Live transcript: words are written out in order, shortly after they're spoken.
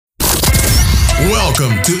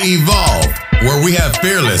Welcome to Evolve, where we have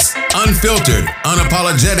fearless, unfiltered,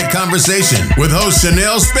 unapologetic conversation with host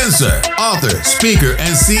Chanel Spencer, author, speaker,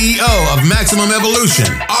 and CEO of Maximum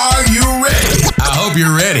Evolution. Are you ready? I hope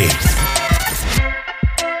you're ready.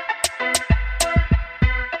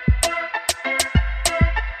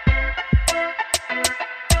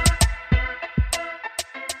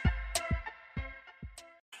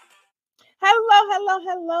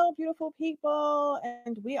 Hello, beautiful people.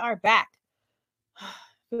 And we are back.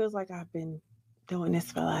 Feels like I've been doing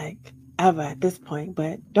this for like ever at this point,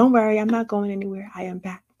 but don't worry, I'm not going anywhere. I am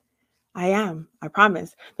back. I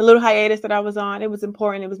promise. The little hiatus that I was on, it was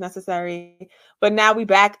important, it was necessary. But now we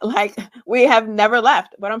back like we have never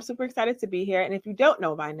left. But I'm super excited to be here. And if you don't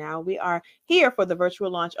know by now, we are here for the virtual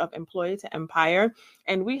launch of Employee to Empire.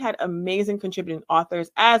 And we had amazing contributing authors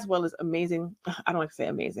as well as amazing, I don't like to say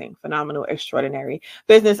amazing, phenomenal, extraordinary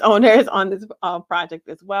business owners on this project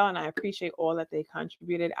as well. And I appreciate all that they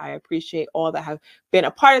contributed. I appreciate all that have been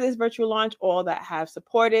a part of this virtual launch, all that have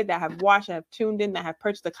supported, that have watched, that have tuned in, that have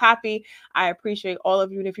purchased a copy. I appreciate all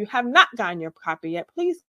of you. And if you have not gotten your copy yet,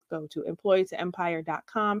 please go to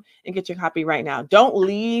employeetoempire.com and get your copy right now. Don't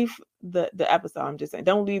leave the episode. I'm just saying,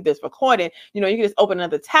 don't leave this recorded. You can just open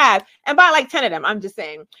another tab and buy like 10 of them. I'm just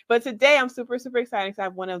saying. But today I'm super excited because I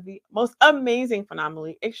have one of the most amazing,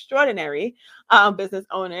 phenomenally extraordinary business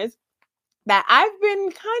owners that I've been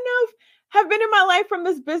have been in my life from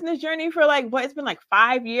this business journey for it's been like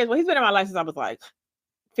 5 years. Well, he's been in my life since I was like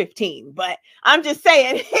 15, but I'm just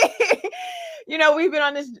saying, we've been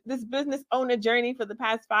on this business owner journey for the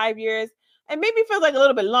past 5 years, and maybe it feels like a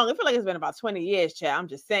little bit long. It feels like it's been about 20 years, Chad. I'm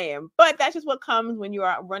just saying, but that's just what comes when you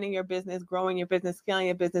are running your business, growing your business, scaling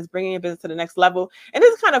your business, bringing your business to the next level. And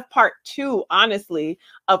this is kind of part 2, honestly,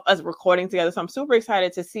 of us recording together. So I'm super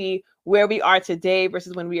excited to see where we are today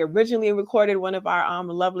versus when we originally recorded one of our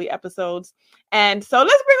lovely episodes. And so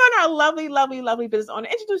let's bring on our lovely business owner.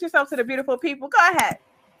 Introduce yourself to the beautiful people. Go ahead.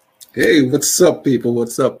 Hey, what's up, people?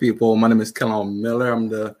 My name is Kellon Miller. I'm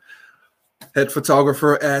the head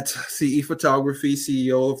photographer at CE Photography,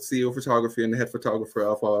 CEO of CE Photography, and the head photographer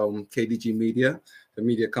of KDG Media, the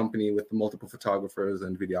media company with multiple photographers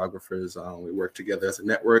and videographers. We work together as a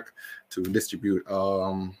network to distribute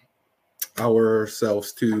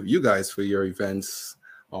ourselves to you guys for your events,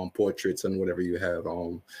 portraits, and whatever you have.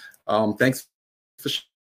 Thanks,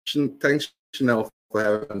 Chanel, for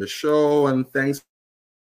having on the show, and thanks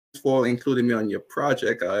for including me on your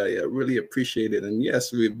project. I really appreciate it. And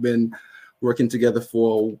yes, we've been working together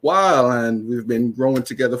for a while, and we've been growing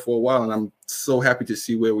together for a while, and I'm so happy to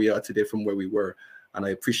see where we are today from where we were, and I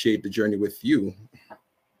appreciate the journey with you.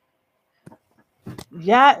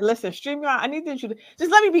 Yeah, listen, StreamYard, I need to introduce.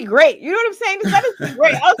 Just let me be great. You know what I'm saying? Just let us be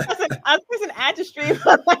great. I was pressing add to stream.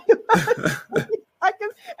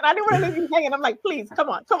 And I didn't want to leave you hanging. I'm like, please, come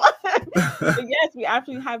on. But yes, we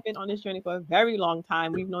actually have been on this journey for a very long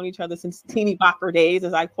time. We've known each other since teeny bopper days,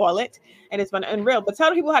 as I call it, and it's been unreal. But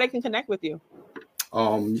tell people how they can connect with you.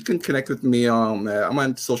 You can connect with me. I'm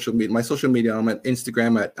on social media. My social media, I'm at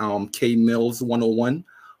Instagram at KMills101.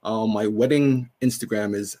 My wedding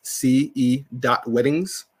Instagram is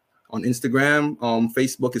ce.weddings on Instagram.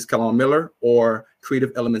 Facebook is Kellon Miller, or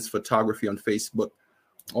Creative Elements Photography on Facebook.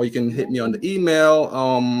 Or you can hit me on the email.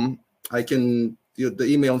 I can the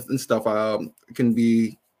email and stuff. Can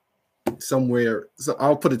be somewhere. So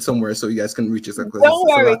I'll put it somewhere so you guys can reach us. It's a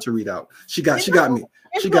lot to read out. She got me.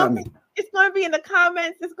 She got me. It's gonna be in the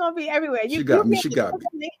comments. It's gonna be everywhere. She got me.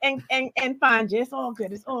 And find you. It's all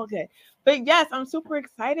good. But yes, I'm super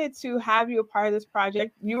excited to have you a part of this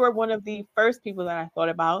project. You were one of the first people that I thought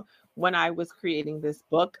about when I was creating this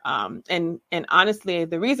book. And honestly,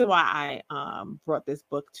 the reason why I brought this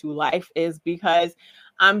book to life is because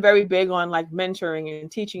I'm very big on mentoring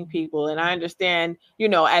and teaching people. And I understand,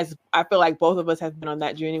 as I feel like both of us have been on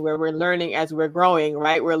that journey where we're learning as we're growing,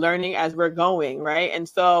 right? We're learning as we're going, right? And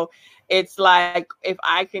so it's like, if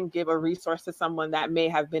I can give a resource to someone that may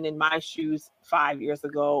have been in my shoes 5 years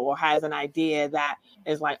ago, or has an idea that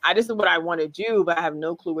is like, this is what I want to do, but I have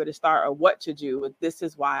no clue where to start or what to do. But this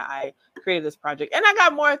is why I created this project. And I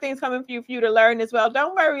got more things coming for you to learn as well.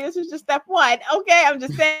 Don't worry. This is just step 1. Okay. I'm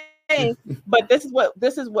just saying, but this is what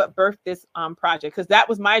birthed this project. Cause that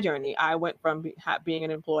was my journey. I went from being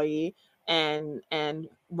an employee and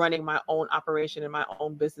running my own operation and my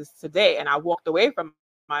own business today. And I walked away from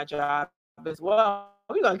my job as well.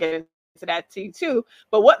 We're gonna get into that too.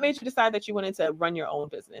 But what made you decide that you wanted to run your own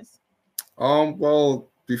business? Well,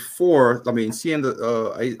 before, seeing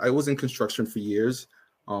I was in construction for years.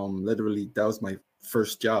 Literally, that was my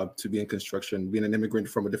first job, to be in construction, being an immigrant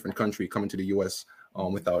from a different country, coming to the U.S.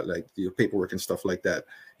 without like the paperwork and stuff like that.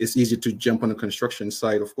 It's easy to jump on the construction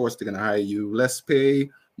site. Of course, they're gonna hire you, less pay,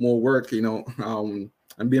 more work.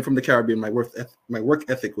 And being from the Caribbean, my work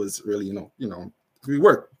ethic was really, we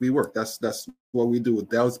work. That's what we do.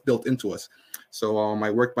 That was built into us. So I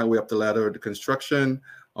worked my way up the ladder of the construction,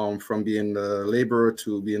 from being the laborer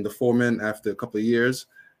to being the foreman after a couple of years.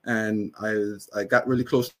 And I got really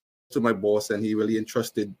close to my boss, and he really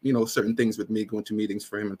entrusted, certain things with me, going to meetings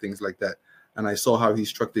for him and things like that. And I saw how he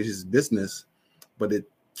structured his business, but it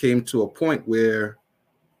came to a point where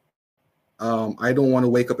I don't want to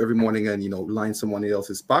wake up every morning and, line someone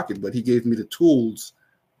else's pocket, but he gave me the tools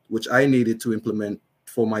which I needed to implement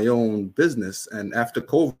for my own business. And after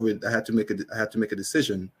COVID, I had to make a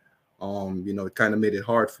decision. It kind of made it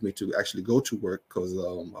hard for me to actually go to work because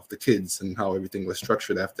of the kids and how everything was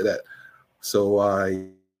structured after that. So I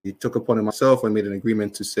took upon it myself. I made an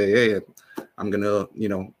agreement to say, hey, I'm going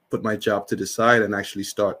to, put my job to the side and actually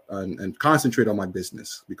start and concentrate on my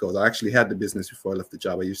business, because I actually had the business before I left the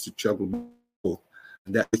job. I used to juggle both,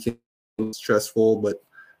 and that became stressful. But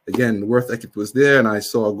again, the work ethic was there, and I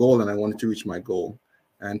saw a goal, and I wanted to reach my goal.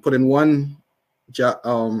 And putting one job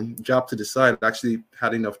to the side, I actually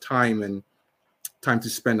had enough time to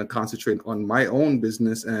spend and concentrate on my own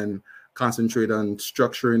business and concentrate on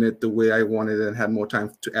structuring it the way I wanted, and had more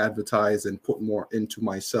time to advertise and put more into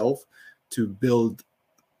myself to build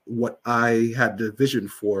what I had the vision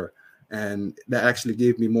for. And that actually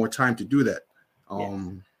gave me more time to do that.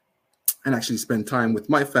 And actually spend time with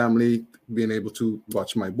my family, being able to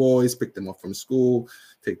watch my boys, pick them up from school,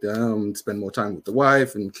 take them, spend more time with the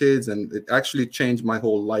wife and kids. And it actually changed my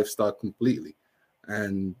whole lifestyle completely.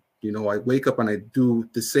 And, I wake up and I do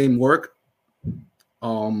the same work,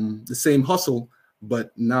 the same hustle,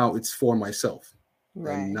 but now it's for myself,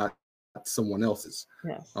 right, and not someone else's.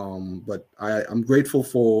 Yes. But I'm grateful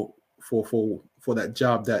for that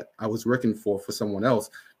job that I was working for someone else,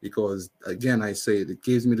 because again, I say it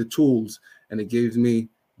gives me the tools, and it gives me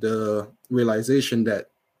the realization that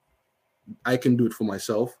I can do it for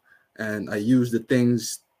myself. And I use the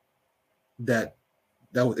things that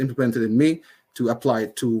was implemented in me to apply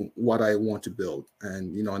it to what I want to build.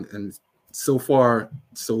 And, and so far,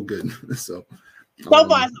 so good. So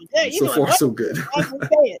far, so good. So far, so good.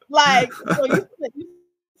 So you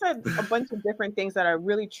said a bunch of different things that are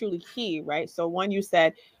really truly key, right? So one, you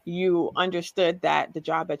said you understood that the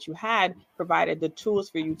job that you had provided the tools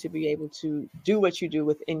for you to be able to do what you do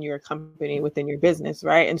within your company, within your business,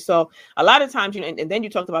 right? And so a lot of times, and then you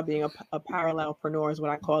talked about being a parallelpreneur is what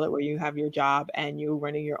I call it, where you have your job and you're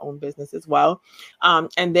running your own business as well.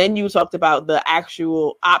 And then you talked about the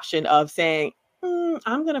actual option of saying,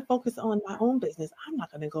 I'm going to focus on my own business. I'm not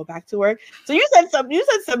going to go back to work. So you said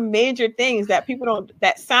some major things that people don't,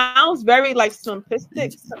 that sounds very like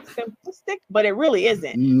simplistic, but it really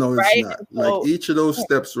isn't. No, right? It's not. So, like each of those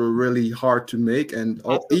steps were really hard to make. And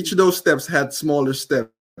each of those steps had smaller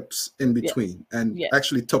steps in between, and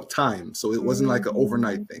actually took time. So it wasn't like an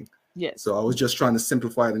overnight thing. Yes. So I was just trying to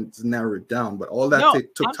simplify it and narrow it down, but all that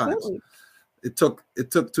took time. It took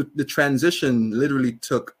the transition literally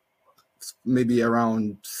took maybe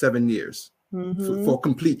around 7 years for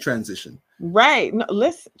complete transition. Right. No,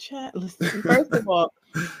 listen. First of all,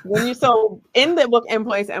 in the book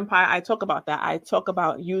Employees Empire, I talk about that. I talk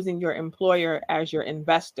about using your employer as your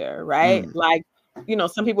investor, right? Like,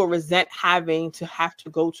 some people resent having to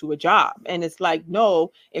go to a job. And it's like,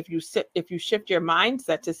 no, if you shift your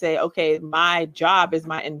mindset to say, okay, my job is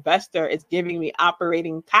my investor, it's giving me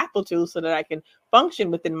operating capital so that I can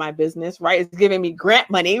function within my business, right? It's giving me grant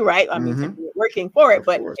money, right? I mean, you're working for it,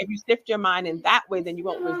 but if you shift your mind in that way, then you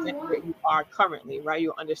won't resent where you are currently, right?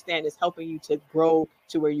 You'll understand it's helping you to grow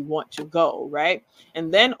to where you want to go, right?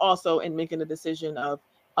 And then also in making the decision of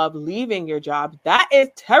leaving your job, that is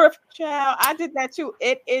terrifying. I did that too.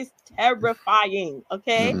 It is terrifying,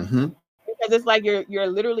 okay? Because it's like you're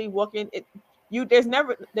literally walking it. There's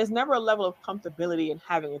never a level of comfortability in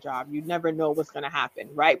having a job. You never know what's going to happen,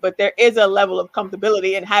 right? But there is a level of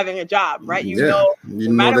comfortability in having a job, right? No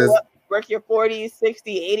matter what, work your 40,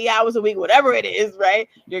 60, 80 hours a week, whatever it is, right?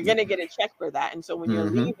 You're going to get a check for that. And so when you're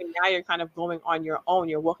leaving, now you're kind of going on your own.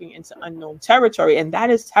 You're walking into unknown territory. And that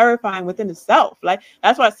is terrifying within itself. Like,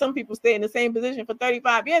 that's why some people stay in the same position for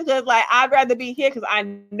 35 years. Because like, I'd rather be here because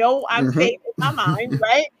I know I'm safe in my mind,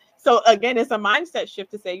 right? So again, it's a mindset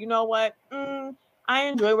shift to say, you know what? I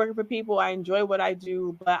enjoy working for people. I enjoy what I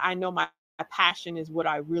do, but I know my passion is what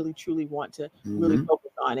I really truly want to really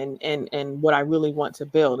focus on and what I really want to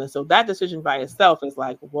build. And so that decision by itself is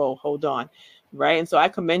like, whoa, hold on. Right. And so I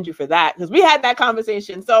commend you for that, because we had that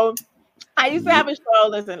conversation. So I used to have a show.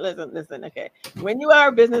 Listen. Okay. When you are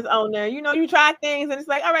a business owner, you know, you try things and it's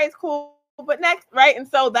like, all right, it's cool. But next, right? And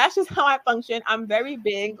so that's just how I function. I'm very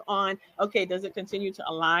big on, okay, does it continue to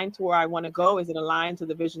align to where I want to go? Is it aligned to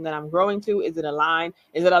the vision that I'm growing to? Is it aligned?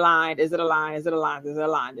 Is it aligned? Is it aligned? Is it aligned? Is it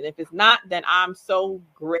aligned? And if it's not, then I'm so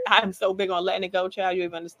big on letting it go, child. You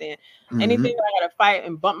even understand. Anything that I gotta fight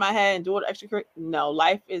and bump my head and do it extra. No,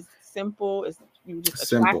 life is simple. It's you just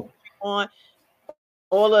simple on.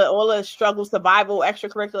 All the struggle, survival,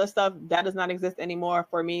 extracurricular stuff, that does not exist anymore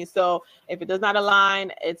for me. So if it does not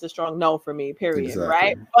align, it's a strong no for me, period. Exactly.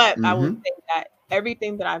 Right? But I will say that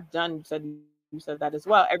everything that I've done, you said that as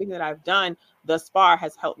well, everything that I've done thus far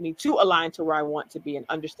has helped me to align to where I want to be and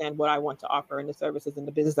understand what I want to offer in the services and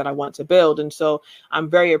the business that I want to build. And so I'm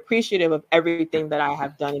very appreciative of everything that I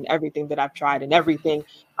have done and everything that I've tried and everything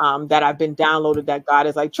that I've been downloaded that God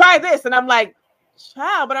is like, try this. And I'm like,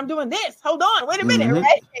 child, but I'm doing this. Hold on, wait a minute,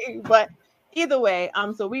 right? But either way,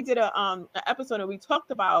 so we did an episode and we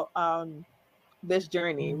talked about this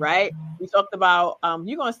journey, right? We talked about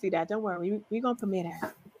you're gonna see that. Don't worry, we're gonna premiere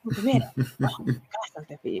that. Got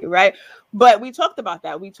something for you, right? But we talked about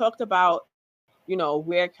that. We talked about, you know,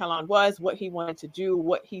 where Kelon was, what he wanted to do,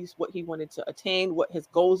 what he wanted to attain, what his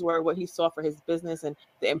goals were, what he saw for his business and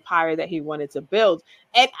the empire that he wanted to build.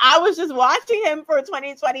 And I was just watching him for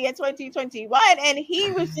 2020 and 2021, and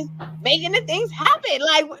he was just making the things happen.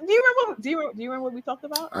 Like, do you remember what we talked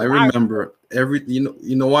about? I remember every. You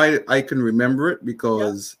know why I can remember it?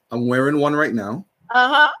 Because I'm wearing one right now.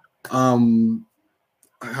 I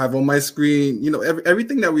have on my screen, you know,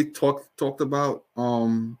 everything that we talked about.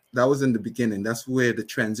 That was in the beginning. That's where the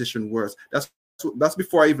transition was. That's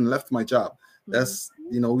before I even left my job. That's,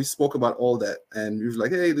 you know, we spoke about all that, and we was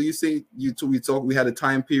like, hey, do you see you two? We had a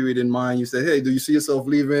time period in mind. You said, hey, do you see yourself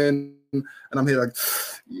leaving? And I'm here like,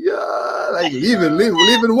 yeah, like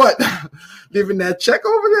leaving what? Leaving that check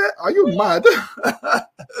over there? Are you mad?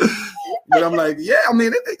 But I'm like, yeah, I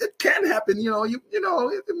mean, it can happen, you know,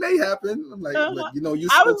 it may happen. I'm like, but, you know,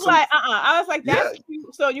 I was like, that's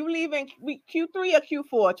cute. So you leaving Q3 or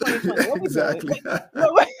Q4 2020? What exactly.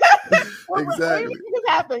 Exactly. What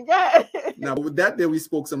happened? Yeah. Now with that, there we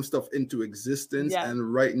spoke some stuff into existence,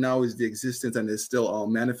 and right now is the existence, and it's still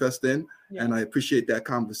manifesting. And I appreciate that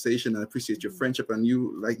conversation. I appreciate your friendship, and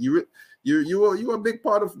you are a big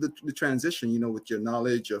part of the transition. You know, with your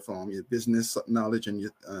knowledge of your business knowledge and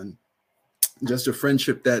just your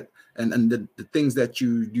friendship and the things that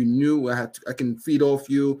you knew I can feed off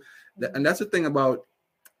you. And that's the thing about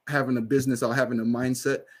having a business or having a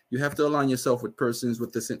mindset. You have to align yourself with persons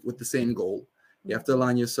with the same goal. You have to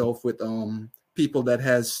align yourself with people that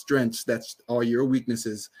has strengths that are your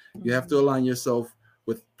weaknesses. You have to align yourself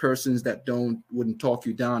with persons that wouldn't talk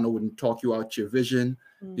you down or wouldn't talk you out your vision,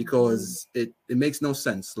 because it makes no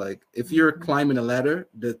sense. Like if you're climbing a ladder,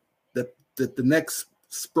 the next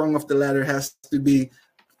sprung of the ladder has to be,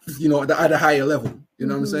 you know, at a higher level. You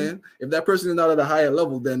know what I'm saying? If that person is not at a higher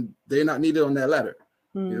level, then they're not needed on that ladder.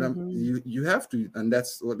 You know, you have to, and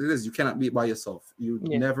that's what it is. You cannot be by yourself. You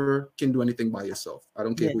never can do anything by yourself. I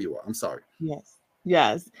don't care who you are. I'm sorry.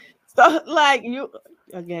 Yes. So like you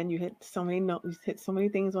hit so many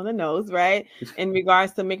things on the nose, right? In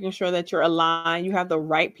regards to making sure that you're aligned, you have the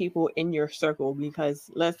right people in your circle,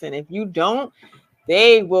 because listen, if you don't,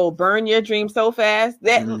 they will burn your dream so fast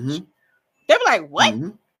that they're like, what?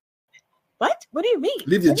 What? What do you mean?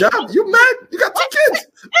 Leave your job? You mad? You got 2 kids.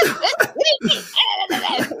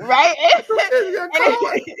 Right?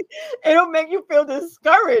 It'll make you feel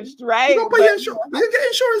discouraged, right? You don't pay your insurance. Where you get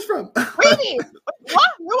insurance from? What? You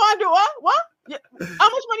want to do what? How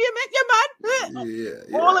much money you make? You're mad?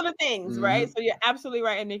 Yeah. All of the things, right? So you're absolutely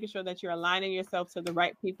right in making sure that you're aligning yourself to the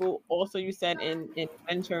right people. Also, you said in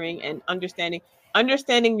mentoring and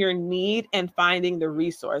understanding your need and finding the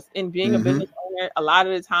resource. In being a business owner, a lot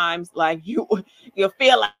of the times, like you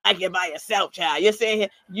feel like you're by yourself, child. You're saying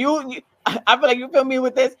I feel like you feel me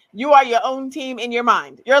with this. You are your own team in your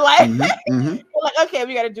mind. You're like, you're like, okay,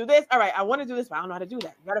 we got to do this. All right, I want to do this, but I don't know how to do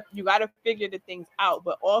that. You got to figure the things out.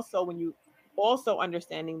 But also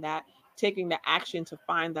understanding that, taking the action to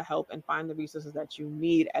find the help and find the resources that you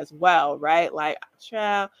need as well, right? Like,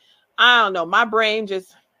 child, I don't know. My brain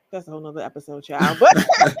that's a whole nother episode, child.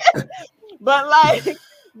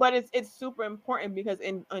 But it's super important, because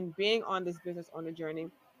in being on this business owner journey,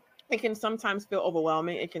 it can sometimes feel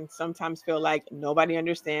overwhelming. It can sometimes feel like nobody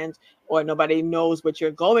understands or nobody knows what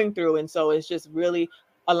you're going through. And so it's just really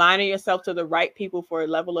aligning yourself to the right people for a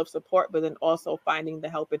level of support, but then also finding the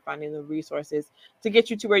help and finding the resources to get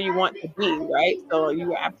you to where you want to be, right? So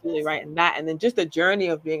you are absolutely right in that. And then just the journey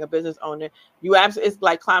of being a business owner, it's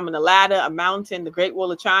like climbing a ladder, a mountain, the Great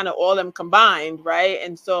Wall of China, all of them combined, right?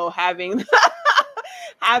 And so having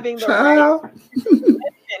having the right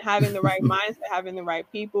having the right mindset, having the right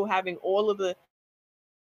people, having all of the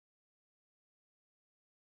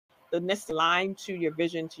necessary line to your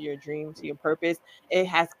vision, to your dream, to your purpose, it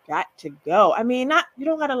has got to go. I mean, you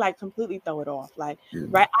don't gotta like completely throw it off. Like,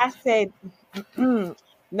 right? I said,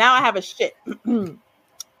 now I have a ship.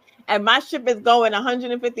 And my ship is going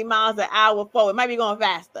 150 miles an hour forward. It might be going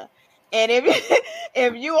faster. And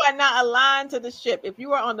if you are not aligned to the ship, if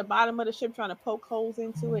you are on the bottom of the ship trying to poke holes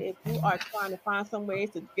into it, if you are trying to find some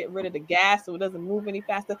ways to get rid of the gas so it doesn't move any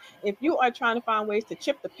faster, if you are trying to find ways to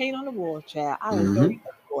chip the paint on the wall, child, I will throw you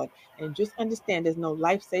overboard. And just understand there's no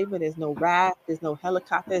lifesaver, there's no raft, there's no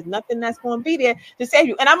helicopter, there's nothing that's going to be there to save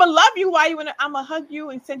you. And I'm going to love you while I'm going to hug you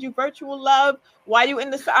and send you virtual love while you're in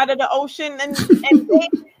the side of the ocean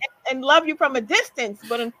and love you from a distance.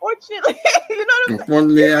 But unfortunately, you know what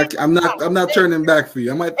I'm saying? I'm not turning back for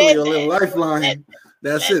you. I might throw you a little lifeline.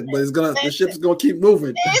 That's it. But the ship's gonna keep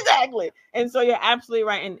moving. Exactly. And so you're absolutely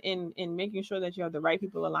right in making sure that you have the right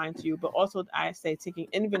people aligned to you, but also I say taking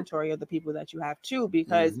inventory of the people that you have too,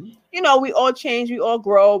 because we all change, we all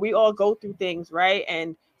grow, we all go through things, right?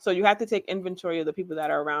 And so you have to take inventory of the people that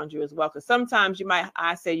are around you as well. Because sometimes you might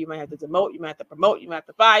have to demote, you might have to promote, you might have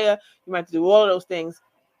to fire, you might have to do all of those things,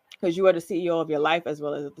 because you are the CEO of your life as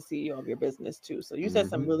well as the CEO of your business too. So you said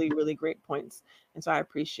some really, really great points. And so I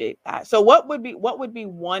appreciate that. So what would be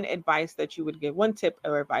one advice that you would give, one tip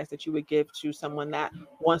or advice that you would give to someone that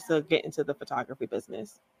wants to get into the photography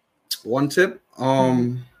business? One tip,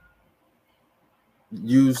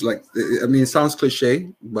 use it sounds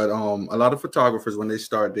cliche, but a lot of photographers, when they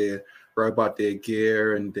start, they write about their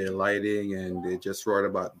gear and their lighting, and they just write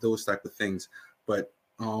about those type of things. But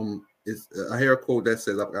I hear a quote that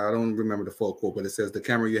says, I don't remember the full quote, but it says, the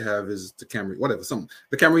camera you have is the camera, whatever, something.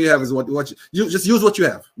 The camera you have is what you just use what you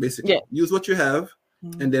have, basically. Yeah. Use what you have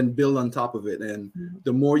and then build on top of it. And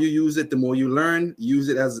the more you use it, the more you learn. Use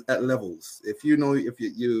it at levels. If you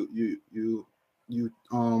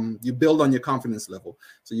build on your confidence level.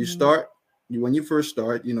 So you start, when you first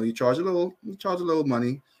start, you charge a little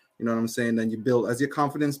money. You know what I'm saying? Then you build, as your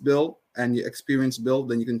confidence build and your experience build,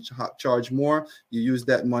 then you can charge more. You use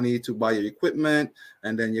that money to buy your equipment,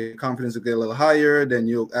 and then your confidence will get a little higher. Then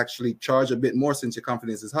you'll actually charge a bit more since your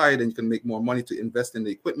confidence is high. Then you can make more money to invest in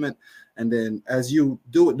the equipment. And then as you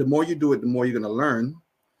do it, the more you do it, the more you're going to learn.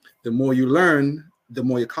 The more you learn, the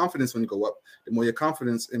more your confidence will go up. The more your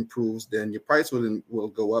confidence improves, then your price will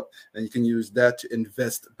go up, and you can use that to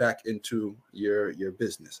invest back into your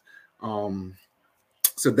business.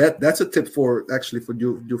 So that's a tip for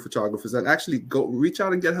new photographers, and actually go reach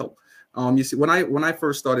out and get help. You see, when I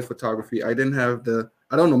first started photography, I didn't have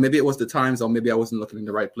I don't know, maybe it was the times, or maybe I wasn't looking in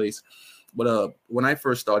the right place. But when I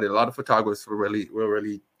first started, a lot of photographers were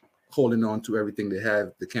really holding on to everything they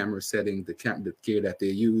have, the camera setting, the gear that they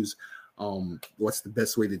use. What's the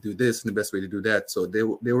best way to do this and the best way to do that? So they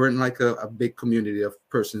weren't like a big community of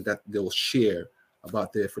persons that they'll share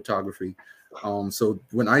about their photography. So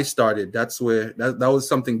when I started, that's where that was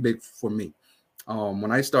something big for me.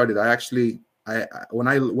 When I started,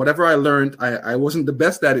 whatever I learned, I wasn't the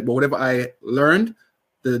best at it, but whatever I learned,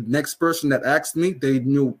 the next person that asked me, they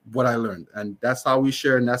knew what I learned, and that's how we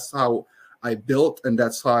share, and that's how I built, and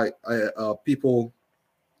that's how people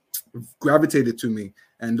gravitated to me.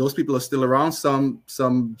 And those people are still around. Some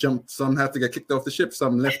jumped, some have to get kicked off the ship,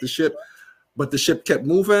 some left the ship. But the ship kept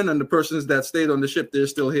moving, and the persons that stayed on the ship, they're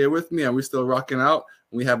still here with me, and we're still rocking out.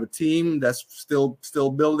 We have a team that's still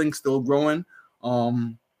building, still growing.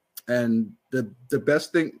 And the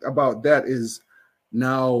best thing about that is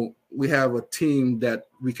now we have a team that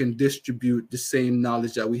we can distribute the same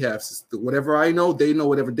knowledge that we have. So whatever I know, they know.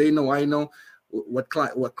 Whatever they know, I know. What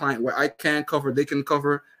client where I can cover, they can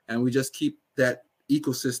cover, and we just keep that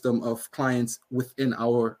ecosystem of clients within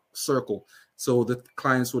our circle, so the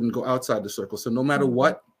clients wouldn't go outside the circle. So no matter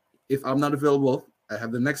what, if I'm not available, I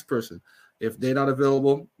have the next person. If they're not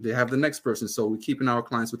available, they have the next person. So we're keeping our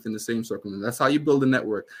clients within the same circle, and that's how you build a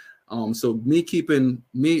network. So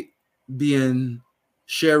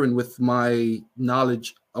sharing with my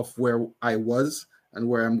knowledge of where I was and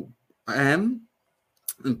where I am,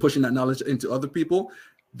 and pushing that knowledge into other people.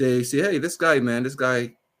 They say, hey, this guy,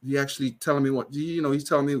 he actually telling me he's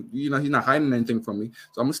telling me, he's not hiding anything from me.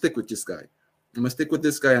 So I'm gonna stick with this guy.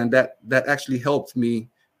 And that actually helped me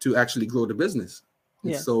to actually grow the business.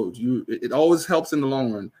 Yeah. So it always helps in the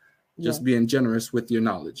long run. just being generous with your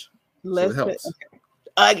knowledge. So it helps. Okay.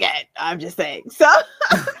 Again, I'm just saying. So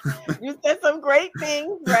you said some great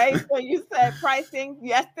things, right? So you said pricing.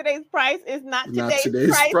 Yesterday's price is not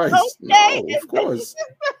today's price. Okay. No, of course.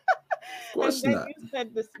 Of course and then not. you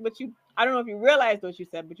said this, but I don't know if you realized what you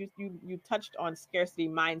said, but you touched on scarcity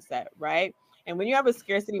mindset, right? And when you have a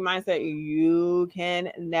scarcity mindset, you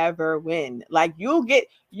can never win. Like you'll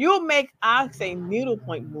make, I'll say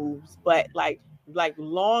needlepoint moves, but like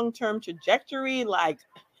long-term trajectory, like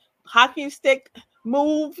hockey stick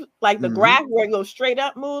move, like the graph where it goes straight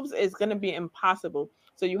up moves, is going to be impossible.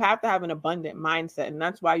 So you have to have an abundant mindset. And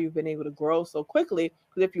that's why you've been able to grow so quickly.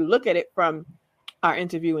 Because if you look at it from our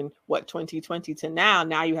interview in 2020 to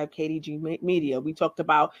now you have KDG Media. We talked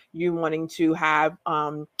about you wanting to have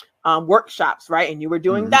workshops, right? And you were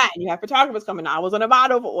doing that, and you have photographers coming. I was on a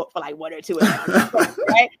model for like 1 or 2 of them,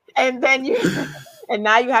 right? And then and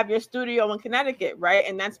now you have your studio in Connecticut, right?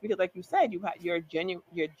 And that's because, like you said, you're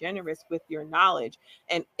generous with your knowledge.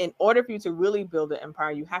 And in order for you to really build an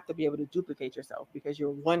empire, you have to be able to duplicate yourself, because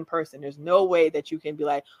you're one person. There's no way that you can be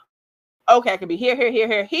like, okay, I can be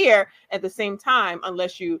here at the same time,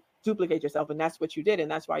 unless you duplicate yourself. And that's what you did. And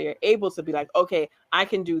that's why you're able to be like, okay, I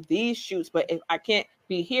can do these shoots, but if I can't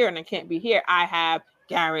be here and I can't be here, I have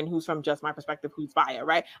Garen, who's from Just My Perspective, who's fire,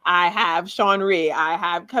 right? I have Sean Rhee, I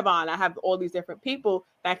have Kevon, I have all these different people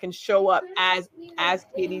that can show up as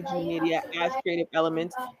KDG Media, as Creative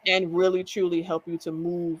Elements, and really truly help you to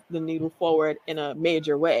move the needle forward in a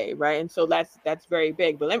major way, right? And so that's very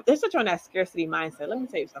big. But let's touch on that scarcity mindset. Let me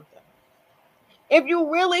tell you something. If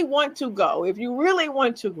you really want to go, if you really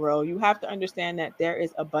want to grow, you have to understand that there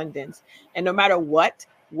is abundance. And no matter what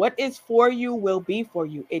is for you will be for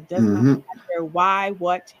you. It doesn't matter why,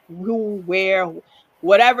 what, who, where,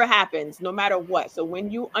 whatever happens, no matter what. So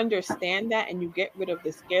when you understand that and you get rid of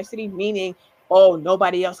the scarcity, meaning, oh,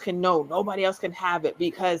 nobody else can know, nobody else can have it,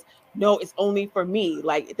 because no, it's only for me.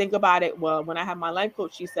 Like, think about it. Well, when I had my life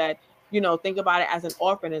coach, she said, think about it as an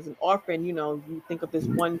orphan. As an orphan, you think of this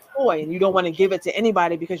one toy and you don't want to give it to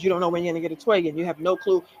anybody because you don't know when you're going to get a toy again. You have no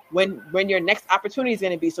clue when your next opportunity is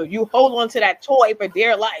going to be. So you hold on to that toy for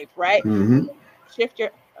dear life, right? Shift your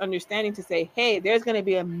understanding to say, hey, there's going to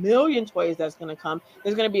be a million toys that's going to come.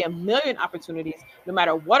 There's going to be a million opportunities. No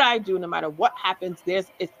matter what I do, no matter what happens,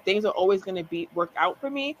 things are always going to be worked out for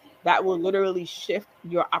me. That will literally shift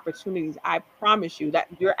your opportunities. I promise you that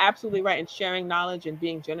you're absolutely right in sharing knowledge and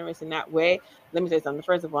being generous in that way. Let me say something.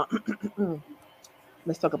 First of all,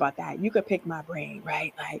 let's talk about that. You could pick my brain,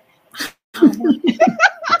 right? Like,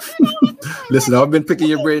 listen, I've been picking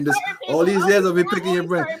your brain all these years. I've been picking your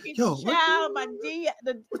brain. Yo,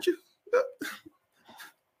 what you?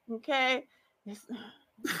 Okay,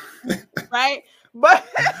 right? But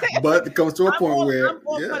it comes to a point where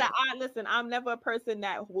listen, I'm never a person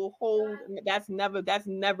that will hold. That's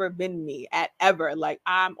never been me ever. Like,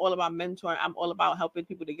 I'm all about mentoring. I'm all about helping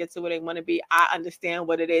people to get to where they want to be. I understand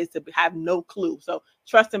what it is to have no clue. So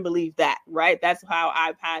trust and believe that, right? That's how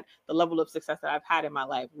I've had the level of success that I've had in my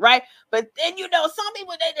life, right? But then some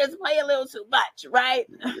people, they just play a little too much, right?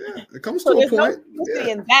 Yeah, it comes to a point. No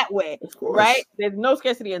scarcity in that way, right? There's no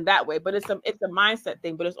scarcity in that way, but it's a mindset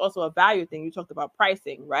thing, but it's also a value thing. You talked about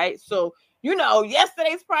pricing, right? So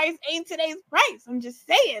yesterday's price ain't today's price. I'm just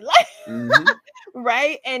saying, like,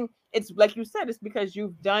 right? And it's like you said, it's because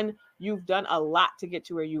you've done a lot to get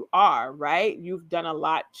to where you are, right? You've done a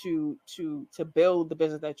lot to build the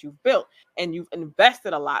business that you've built, and you've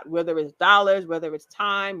invested a lot, whether it's dollars, whether it's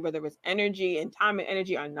time, whether it's energy. And time and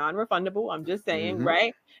energy are non-refundable. I'm just saying,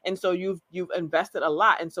 right? And so you've invested a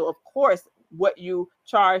lot, and so of course, what you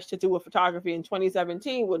charged to do a photography in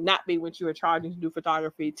 2017 will not be what you are charging to do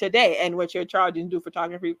photography today. And what you're charging to do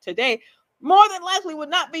photography today more than likely would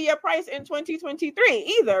not be your price in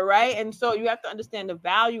 2023 either, right? And so you have to understand the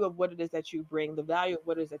value of what it is that you bring, the value of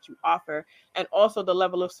what it is that you offer, and also the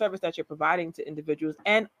level of service that you're providing to individuals.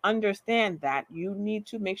 And understand that you need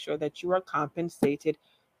to make sure that you are compensated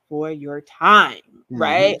for your time,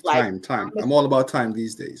 right? Time. I'm all about time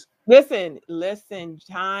these days. Listen,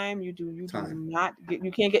 time, you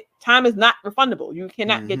can't get, time is not refundable. You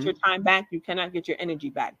cannot get your time back. You cannot get your energy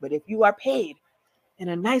back. But if you are paid in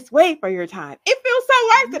a nice way for your time, it feels so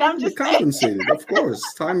worth it. I'm just compensated. Of course.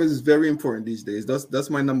 Time is very important these days. That's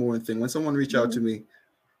my number one thing. When someone reach out to me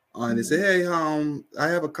and they say, hey, I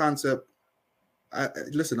have a concept. I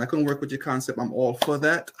can work with your concept. I'm all for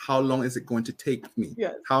that. How long is it going to take me?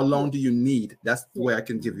 Yes. How long do you need? That's the way I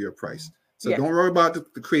can give you a price. So don't worry about the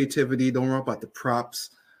creativity. Don't worry about the props.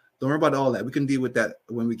 Don't worry about all that. We can deal with that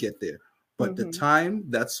when we get there. But the time,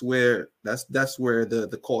 that's where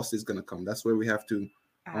the cost is going to come. That's where we have to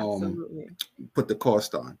put the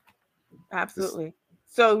cost on. Absolutely.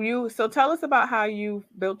 So tell us about how you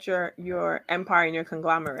built your empire and your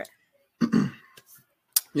conglomerate.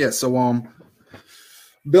 Yeah. So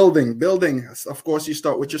building. Of course, you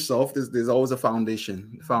start with yourself. There's always a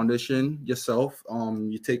foundation. Foundation yourself.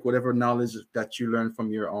 You take whatever knowledge that you learn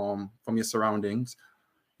from your surroundings.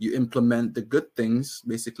 You implement the good things,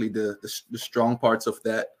 basically the strong parts of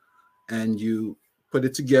that, and you put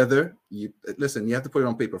it together. You listen. You have to put it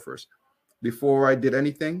on paper first. Before I did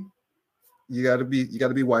anything, you gotta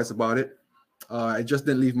be wise about it. I just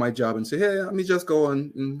didn't leave my job and say, hey, let me just go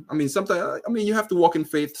and I mean, sometimes you have to walk in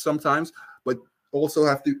faith sometimes, but also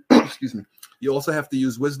have to excuse me. You also have to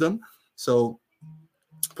use wisdom. So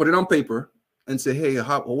put it on paper and say, hey,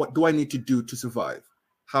 what do I need to do to survive?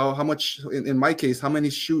 How much in my case, how many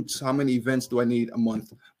shoots, how many events do I need a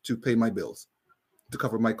month to pay my bills, to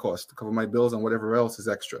cover my costs, to cover my bills and whatever else is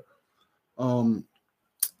extra.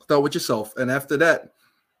 Start with yourself, and after that,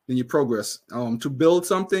 then you progress. To build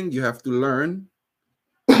something, you have to learn.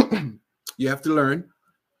 You have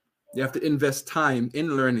to invest time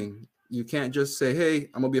in learning. You can't just say, hey,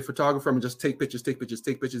 I'm gonna be a photographer and just take pictures.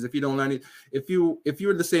 If you don't learn it, if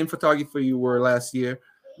you're the same photographer you were last year,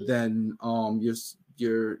 then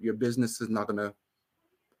your business is not gonna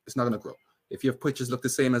grow. If your pictures look the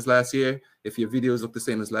same as last year, if your videos look the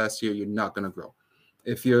same as last year, you're not gonna grow.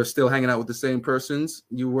 If you're still hanging out with the same persons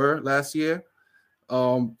you were last year,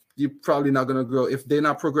 you're probably not gonna grow. If they're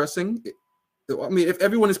not progressing, I mean, if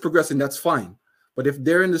everyone is progressing, that's fine. But if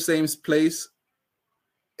they're in the same place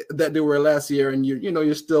that they were last year, and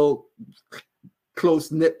you're still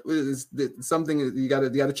close knit, something you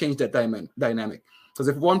gotta change that dynamic. Because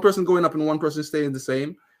if one person going up and one person staying the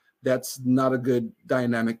same, that's not a good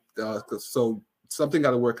dynamic. So something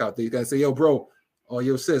got to work out. You gotta say, yo, bro, or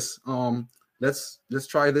yo, sis, let's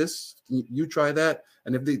try this. You try that,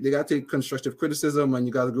 and if they gotta take constructive criticism, and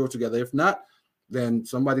you gotta grow together. If not, then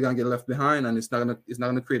somebody gonna get left behind, and it's not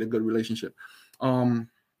gonna create a good relationship.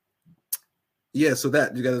 Yeah, so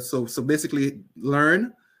that you gotta so basically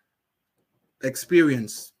learn,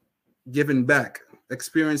 experience, giving back.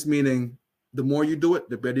 Experience meaning the more you do it,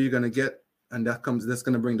 the better you're gonna get, and that's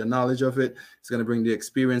gonna bring the knowledge of it. It's gonna bring the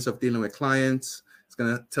experience of dealing with clients. It's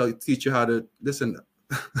gonna teach you how to listen.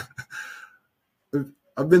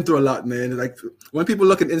 I've been through a lot, man. Like when people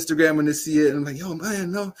look at Instagram and they see it, and I'm like, yo,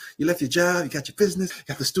 man, no, you left your job, you got your business, you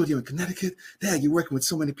got the studio in Connecticut. Dad, you're working with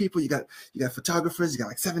so many people. You got photographers, you got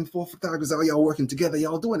like 7 photographers, all y'all working together,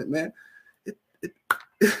 y'all doing it, man.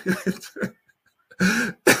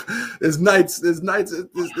 There's nights. There's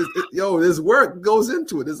work goes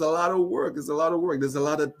into it. There's a lot of work. There's a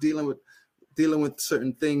lot of dealing with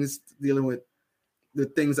certain things, dealing with the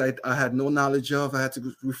things I had no knowledge of. I had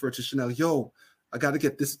to refer to Chanel. Yo, I got to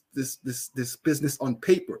get this business on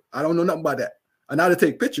paper. I don't know nothing about that. I know how to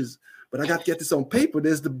take pictures, but I got to get this on paper.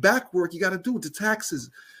 There's the back work you got to do, the taxes.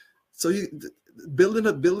 So building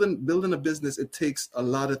a business, it takes a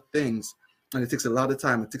lot of things, and it takes a lot of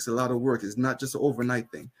time. It takes a lot of work. It's not just an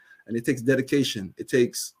overnight thing, and it takes dedication. It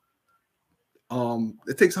takes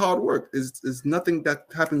hard work. It's nothing that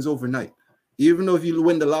happens overnight. Even though if you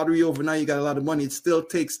win the lottery overnight, you got a lot of money, it still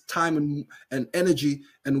takes time and energy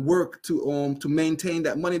and work to maintain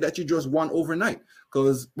that money that you just won overnight.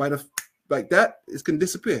 Because like that, it can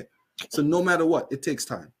disappear. So no matter what, it takes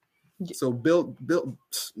time. So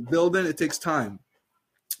building, it takes time.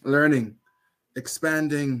 Learning,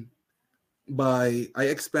 expanding. I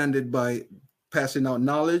expanded by passing out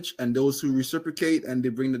knowledge, and those who reciprocate and they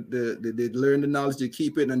bring they learn the knowledge, they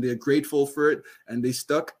keep it, and they're grateful for it, and they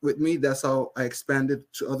stuck with me. That's how I expanded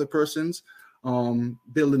to other persons,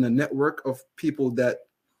 building a network of people that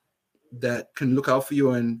can look out for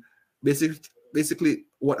you. And basically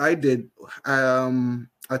what I did,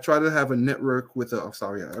 I try to have a network with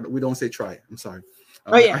we don't say try. I'm sorry.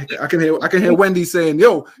 I can hear Wendy saying,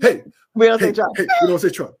 yo, hey, we don't say try. Hey, we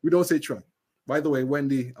don't say try. By the way,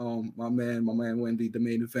 Wendy, my man Wendy, the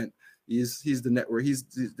main event, he's the network. He's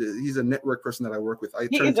a network person that I work with.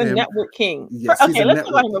 He is a network king. Yes, okay, let's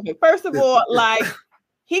talk about him. First of all, like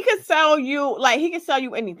he could sell you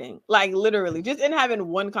anything, like literally, just in having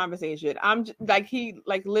one conversation. I'm just, like he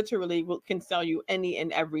literally can sell you any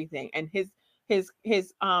and everything, and his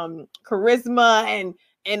charisma and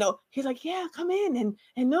he's like, yeah, come in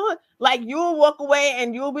and no, like you'll walk away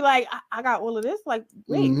and you'll be like, I got all of this. Like,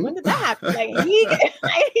 wait, when did that happen? Like he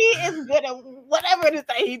is good at whatever it is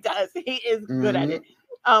that he does. He is good at it,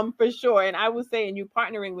 for sure. And I was saying, you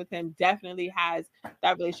partnering with him definitely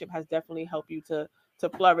that relationship has definitely helped you to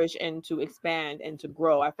flourish and to expand and to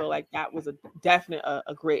grow. I feel like that was a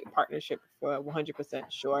great partnership for 100%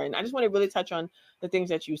 sure. And I just want to really touch on the things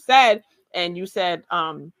that you said. And you said,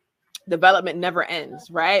 development never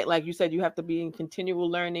ends, right? Like you said, you have to be in continual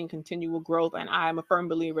learning, continual growth. And I'm a firm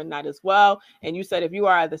believer in that as well. And you said, if you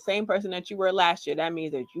are the same person that you were last year, that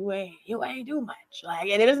means that you ain't do much. Like,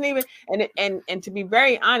 and it doesn't even, and to be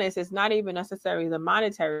very honest, it's not even necessarily the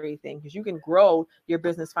monetary thing, because you can grow your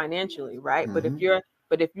business financially, right? Mm-hmm.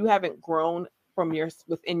 But if you haven't grown from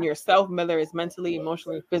within yourself, whether it's mentally,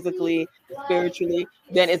 emotionally, physically, spiritually,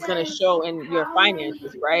 then it's going to show in your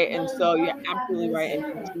finances, right? And so you're absolutely right.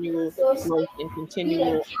 And continual growth and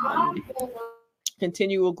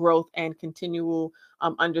continual growth and continual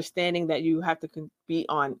understanding that you have to be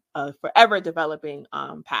on a forever developing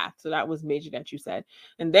path. So that was major that you said.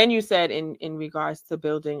 And then you said in regards to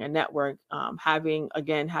building a network, having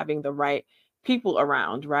the right people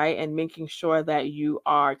around, right? And making sure that you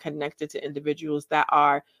are connected to individuals that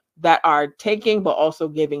are taking but also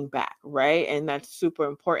giving back, right? And that's super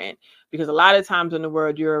important, because a lot of times in the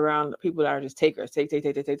world you're around people that are just takers, take, and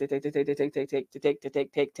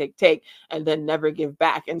then never give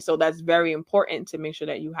back. And so that's very important to make sure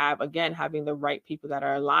that you have, again, having the right people that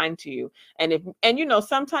are aligned to you. And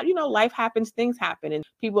sometimes, life happens, things happen, and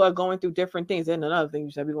people are going through different things. And another thing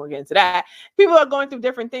you said, we're going to get into that. People are going through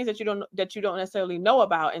different things that you don't necessarily know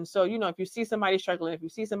about. And so, if you see somebody struggling, if you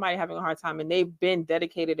see somebody having a hard time and they've been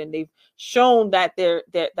dedicated and they've shown that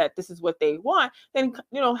that this is what they want, then,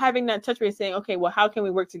 having that touch base, saying, okay, well, how can we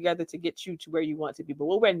work together to get you to where you want to be? But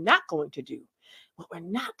what we're not going to do,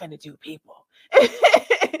 people,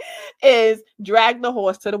 is drag the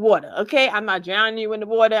horse to the water. Okay, I'm not drowning you in the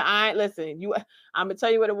water. I'm gonna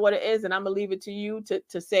tell you where the water is, and I'm gonna leave it to you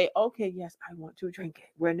to say, okay, yes, I want to drink it.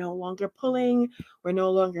 We're no longer pulling, we're no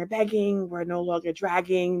longer begging, we're no longer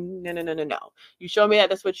dragging. No. You show me that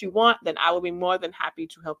that's what you want, then I will be more than happy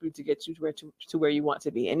to help you to get you to where you want to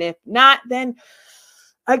be. And if not, then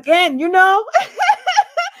again, we're gonna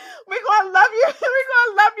love you. We're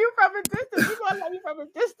gonna love you from a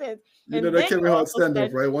distance. That Kevin Hart stand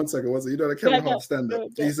up, right? One second. That Kevin Hart stand up.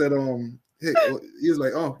 He said, hey, he was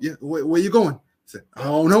like, oh yeah, where you going? He said, I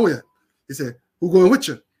don't know yet. He said, who going with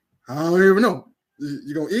you? I don't even know.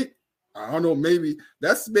 You gonna eat? I don't know. Maybe.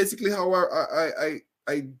 That's basically how I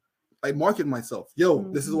market myself. Yo,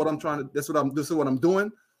 this is what I'm trying to. This is what I'm doing.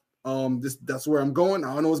 That's where I'm going.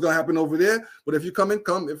 I don't know what's gonna happen over there. But if you come.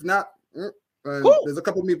 If not. There's a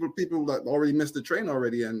couple people that already missed the train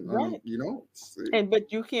already, and right.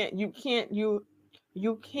 But you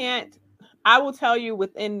can't. I will tell you,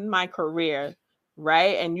 within my career,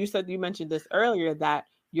 right? And you mentioned this earlier, that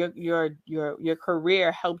your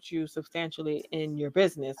career helped you substantially in your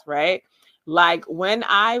business, right? Like when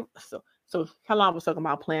so Kalan was talking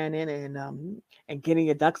about planning and getting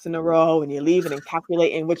your ducks in a row, and you're leaving and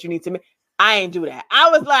calculating what you need to make. I ain't do that.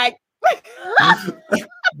 I was like,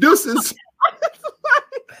 deuces.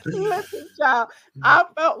 Listen, child, I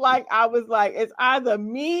felt like I was like, it's either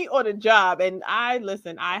me or the job. And I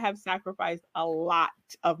have sacrificed a lot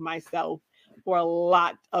of myself for a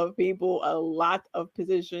lot of people, a lot of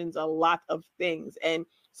positions, a lot of things. And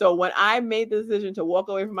so when I made the decision to walk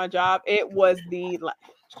away from my job, it was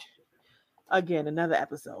again, another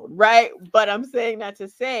episode, right? But I'm saying that to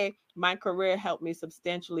say my career helped me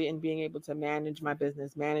substantially in being able to manage my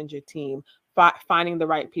business, manage a team, finding the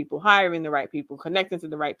right people, hiring the right people, connecting to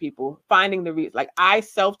the right people, finding the reason. Like, I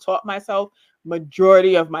self-taught myself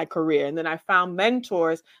majority of my career. And then I found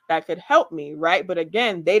mentors that could help me, right? But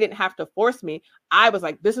again, they didn't have to force me. I was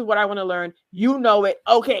like, this is what I want to learn. You know it.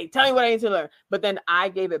 Okay, tell me what I need to learn. But then I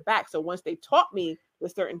gave it back. So once they taught me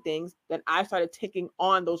with certain things, then I started taking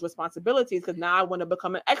on those responsibilities, because now I want to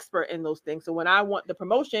become an expert in those things. So when I want the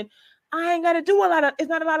promotion, I ain't got to do it's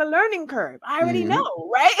not a lot of learning curve. I already know,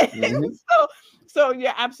 right? Mm-hmm. So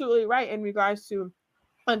you're absolutely right in regards to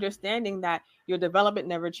understanding that your development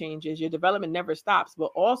never changes, your development never stops,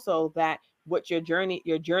 but also that what your journey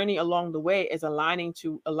along the way is aligning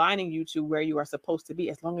you to where you are supposed to be,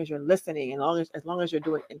 as long as you're listening, and as long as you're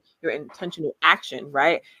doing your intentional action,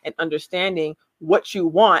 right? And understanding what you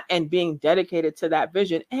want and being dedicated to that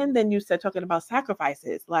vision. And then you said, talking about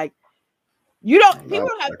sacrifices, like people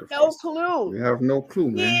have no clue. You have no clue,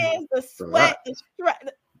 man. Years, the sweat, the stress,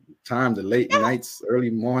 time, the late nights, early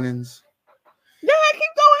mornings. Yeah, keep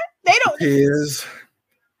going. They don't. Peers,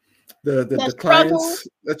 the clients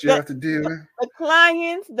that you have to deal with. The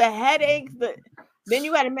clients, the headaches, then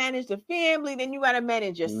you got to manage the family, then you got to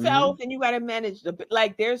manage yourself, then you got to manage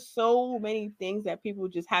there's so many things that people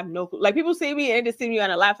just have no clue. Like, people see me and just see me on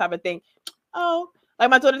a laptop and think, oh, like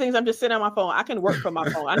my daughter thinks I'm just sitting on my phone. I can work from my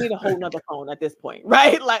phone. I need a whole nother phone at this point,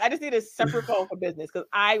 right? Like, I just need a separate phone for business, because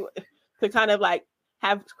I could kind of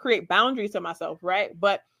create boundaries to myself, right?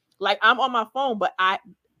 But like, I'm on my phone, but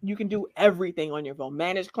you can do everything on your phone,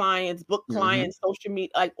 manage clients, book clients, social media,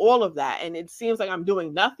 like all of that. And it seems like I'm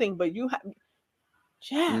doing nothing, but you have,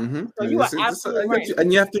 so you are absolutely right.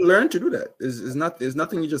 And you have to learn to do that. There's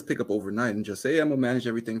nothing you just pick up overnight and just say, I'm gonna manage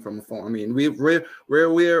everything from a phone. I mean, we're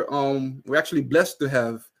actually blessed to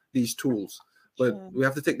have these tools, but we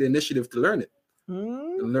have to take the initiative to learn it.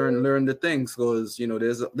 Learn the things, because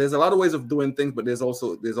there's a lot of ways of doing things, but there's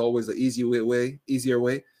always an easier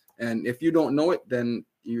way. And if you don't know it, then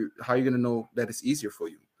how are you going to know that it's easier for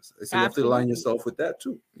you? So you have to align yourself with that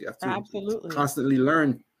too. You have to constantly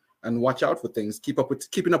learn and watch out for things.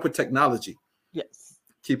 Keeping up with technology. Yes.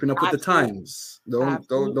 Keeping up with the times.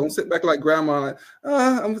 Don't sit back like grandma. Like,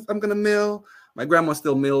 I'm gonna mail. My grandma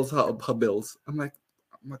still mails her bills. I'm like,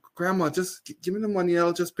 grandma, just give me the money.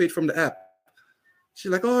 I'll just pay it from the app. She's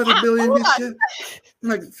like, oh, the billion. I'm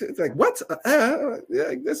like, it's like, what?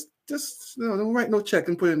 Yeah, just don't write no check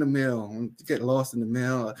and put it in the mail. Get lost in the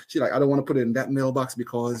mail. She's like, I don't want to put it in that mailbox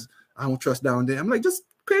because I don't trust down there. I'm like, just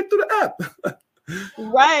pay it through the app.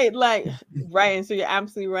 Right. And so you're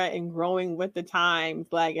absolutely right in growing with the times,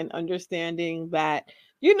 and understanding that,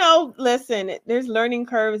 listen, there's learning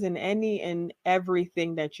curves in any and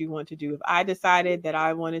everything that you want to do. If I decided that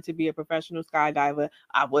I wanted to be a professional skydiver,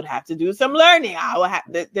 I would have to do some learning.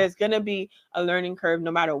 There's going to be a learning curve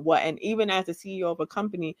no matter what. And even as the CEO of a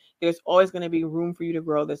company, there's always going to be room for you to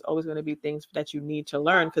grow. There's always going to be things that you need to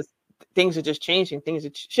learn, because things are just changing. Things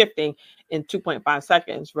are shifting in 2.5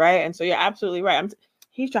 seconds. Right. And so you're absolutely right.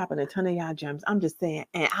 He's dropping a ton of y'all gems. I'm just saying,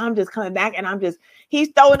 and I'm just coming back, and he's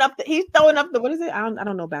throwing up the, what is it? I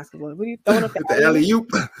don't know basketball. What are you throwing up the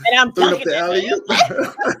alley-oop? And I'm throwing up the alley-oop.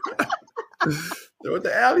 Throw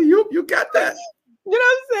the alley-oop. You got that. You know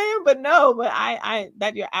what I'm saying? But I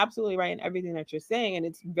that you're absolutely right in everything that you're saying, and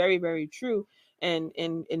it's very, very true. And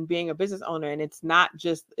in being a business owner, and it's not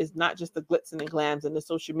just the glitz and the glams and the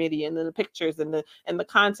social media and the pictures and the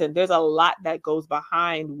content. There's a lot that goes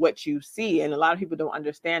behind what you see, and a lot of people don't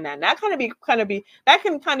understand that. And that can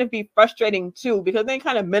kind of be frustrating too, because they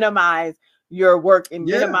kind of minimize your work and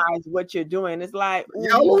minimize what you're doing. It's like,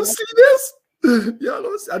 y'all want to see this? Y'all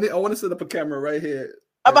don't see, I want to set up a camera right here.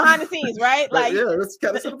 Behind the scenes, right? Let's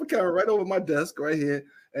set up a camera right over my desk right here,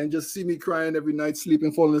 and just see me crying every night,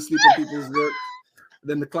 falling asleep on people's work.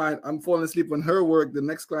 Then the client, I'm falling asleep on her work. The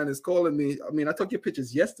next client is calling me. I mean, I took your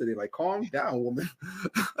pictures yesterday. Like, calm down, woman.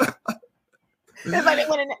 It's like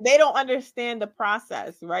they don't understand the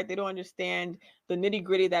process, right? They don't understand the nitty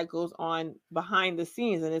gritty that goes on behind the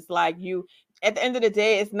scenes. And it's like at the end of the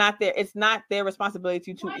day, it's not their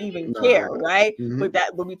responsibility to even care, right?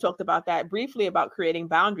 But we talked about that briefly about creating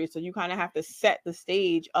boundaries. So you kind of have to set the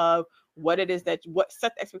stage of what it is set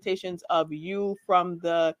the expectations of you from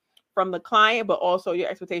the client, but also your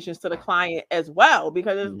expectations to the client as well.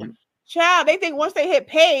 Because child, they think once they hit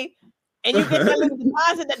pay and you get that little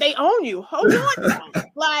deposit that they own you. Hold on now.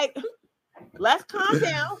 Like, let's calm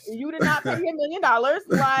down. You did not pay $1 million.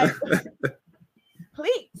 Like,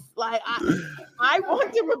 please. Like, I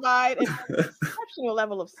want to provide an exceptional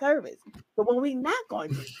level of service. But when we not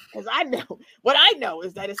going to, because what I know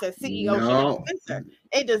is that it says CEO Chanel Spencer.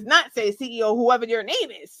 It does not say CEO whoever your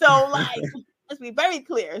name is. So like, let's be very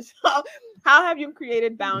clear. So how have you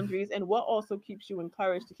created boundaries, and what also keeps you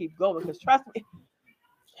encouraged to keep going? Because trust me.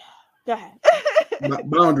 Go ahead.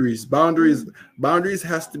 Boundaries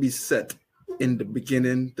has to be set in the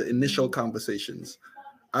beginning, the initial conversations.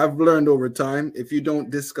 I've learned over time, if you don't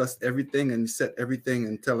discuss everything and set everything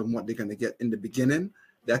and tell them what they're going to get in the beginning,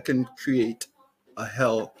 that can create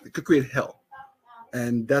hell. It could create hell.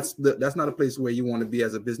 And that's not a place where you want to be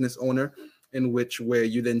as a business owner, where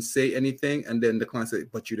you then say anything and then the client say,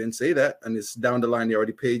 but you didn't say that. And it's down the line, they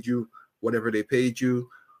already paid you whatever they paid you.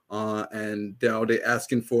 And now they're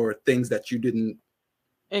asking for things that you didn't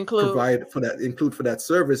include for that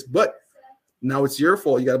service. But now it's your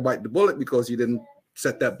fault. You got to bite the bullet because you didn't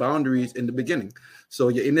set that boundaries in the beginning. So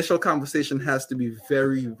your initial conversation has to be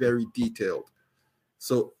very, very detailed.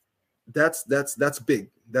 So that's big.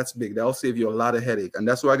 That's big. That'll save you a lot of headache. And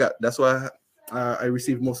that's why I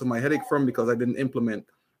received most of my headache from, because I didn't implement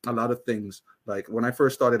a lot of things. Like when I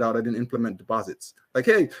first started out, I didn't implement deposits. Like,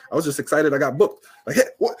 hey, I was just excited I got booked. Like, hey,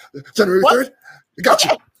 what? January 3rd? I got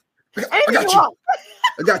you. I got you.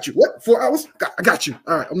 I got you. What? 4 hours? I got you.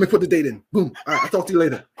 All right, I'm gonna put the date in. Boom. All right, I'll talk to you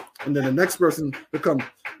later. And then the next person will come.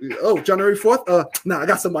 Oh, January 4th? Nah, I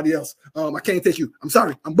got somebody else. I can't take you. I'm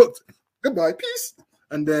sorry. I'm booked. Goodbye. Peace.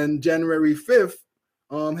 And then January 5th,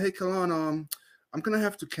 hey, Kalan, I'm gonna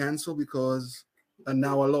have to cancel because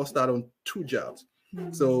now I lost out on 2 jobs.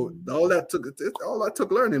 So all that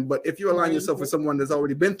took learning. But if you align yourself with someone that's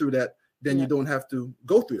already been through that, then you don't have to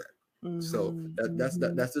go through that. So that's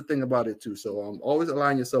the thing about it too. So always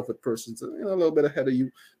align yourself with persons a little bit ahead of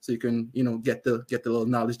you, so you can get the little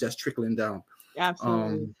knowledge that's trickling down.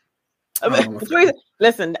 Absolutely.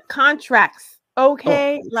 Listen, contracts.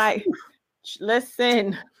 Okay, like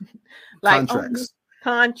listen, like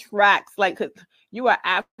contracts. Like, 'cause you are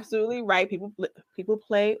absolutely right. People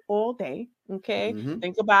play all day. Okay,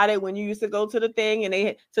 think about it. When you used to go to the thing and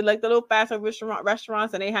they to like the little fast food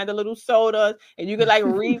restaurants and they had the little sodas and you could like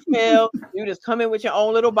refill. You just come in with your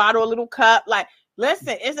own little bottle, a little cup. Like,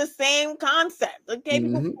 listen, it's the same concept. Okay,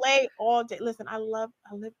 people play all day. Listen, I love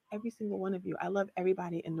every single one of you. I love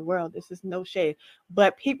everybody in the world. This is no shade,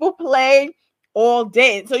 but people play all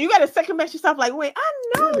day. So you got to second guess yourself. Like, wait, I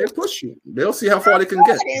know. They'll push you. They'll see how far they can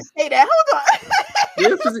get. I didn't say that. Hold on.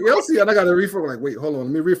 They'll see. And I got to refer. Like, wait, hold on.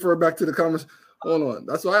 Let me refer back to the comments. Hold on.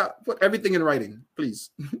 That's why I put everything in writing,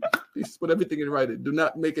 please. Please put everything in writing. Do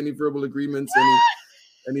not make any verbal agreements.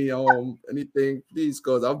 Anything, please,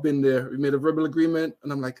 because I've been there. We made a verbal agreement,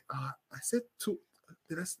 and I'm like, I said 2.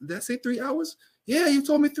 Did I say 3 hours? Yeah, you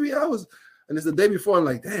told me 3 hours. And it's the day before. I'm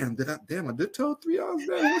like, I did tell 3 hours.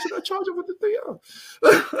 Man, what should I charge him with the 3 hours?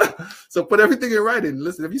 So put everything in writing.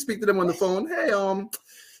 Listen, if you speak to them on the phone, hey,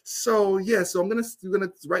 so I'm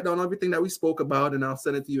gonna write down everything that we spoke about, and I'll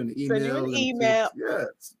send it to you in the email. Send you an email.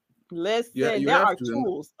 Yes. Listen, there are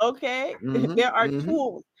tools. Okay, there are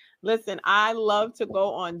tools. Listen, I love to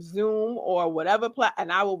go on Zoom or whatever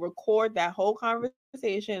and I will record that whole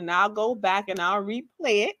conversation, and I'll go back and I'll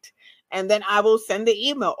replay it. And then I will send the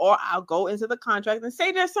email, or I'll go into the contract and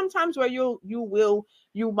say there's sometimes where you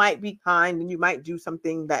might be kind and you might do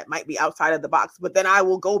something that might be outside of the box. But then I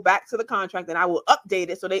will go back to the contract and I will update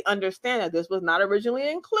it so they understand that this was not originally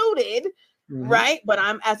included, right? But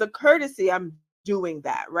as a courtesy, I'm doing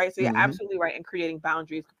that, right? So you're absolutely right in creating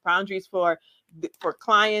boundaries for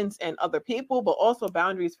clients and other people, but also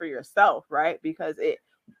boundaries for yourself, right? Because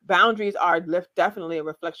boundaries are definitely a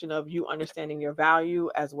reflection of you understanding your value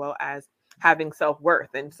as well as having self-worth.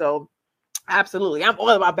 And so absolutely, I'm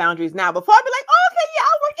all about boundaries now. Before I'd be like, oh, okay, yeah,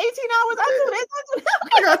 I'll work 18 hours. I'll do this.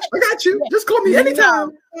 Okay. I got you. Just call me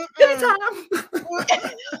anytime. Anytime.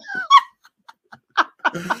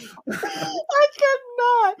 I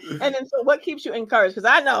cannot. And then so what keeps you encouraged? Because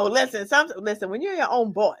I know, listen, when you're your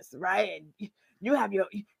own boss, right? And you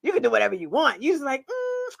can do whatever you want. You're just like,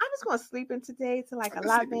 I'm just going to sleep in today to like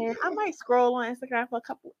 11. I might scroll on Instagram for a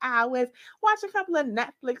couple hours, watch a couple of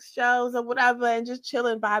Netflix shows or whatever, and just chill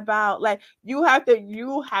and vibe out. Like you have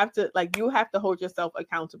to hold yourself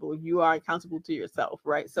accountable. You are accountable to yourself,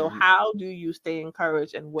 right? So how do you stay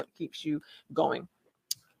encouraged, and what keeps you going?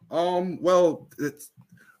 Well, it's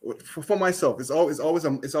for myself. It's always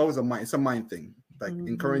a mind thing. Like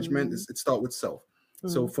encouragement it starts with self.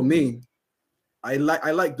 So for me, I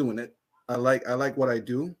like doing it. I like what I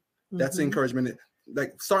do. That's encouragement.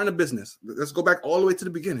 Like starting a business. Let's go back all the way to the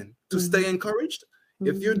beginning. To stay encouraged.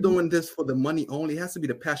 If you're doing this for the money only, it has to be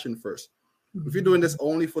the passion first. If you're doing this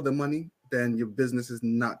only for the money, then your business is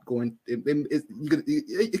not going.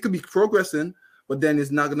 It could be progressing, but then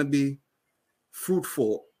it's not going to be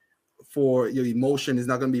fruitful for your emotion. It's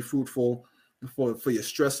not going to be fruitful for your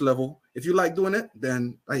stress level. If you like doing it,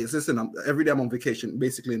 then listen, every day I'm on vacation,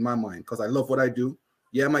 basically in my mind, because I love what I do.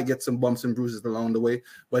 Yeah, I might get some bumps and bruises along the way,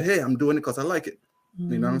 but hey, I'm doing it because I like it.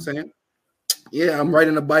 You know what I'm saying? Yeah, I'm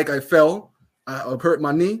riding a bike. I fell. I hurt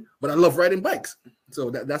my knee, but I love riding bikes. So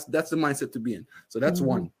that's the mindset to be in. So that's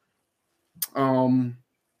one.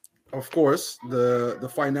 Of course,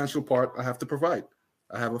 the financial part I have to provide.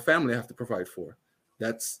 I have a family I have to provide for.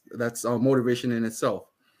 That's motivation in itself.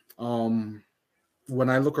 When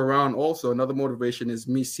I look around, also another motivation is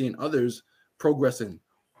me seeing others progressing.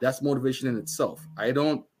 That's motivation in itself. I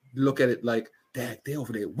don't look at it like, dang, they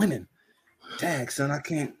over there winning. Dang, son, I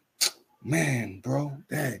can't. Man, bro,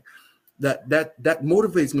 dang. That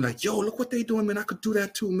motivates me. Like, yo, look what they doing, man. I could do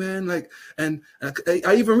that too, man. Like, and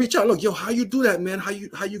I even reach out. Look, yo, how you do that, man? How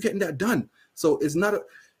you getting that done? So it's not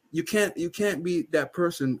you can't be that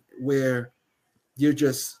person where you're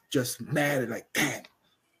just mad at like, damn,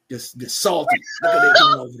 just salty. Look at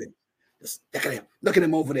them over there. Just look at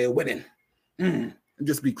them over there winning. And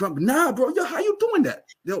just be grumpy. Nah, bro, yo, how you doing that?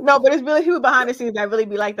 Yo, no, but it's really people behind the scenes that really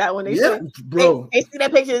be like that when they see, bro. They see their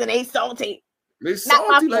pictures and they salty. They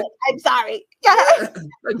salty, like, I'm sorry.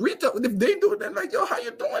 Like reach out if they do that, like, yo, how you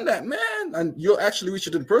doing that, man? And you'll actually reach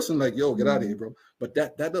out to the person, like, yo, get out of here, bro. But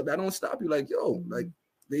that don't stop you, like, yo, like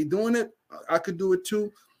they doing it, I could do it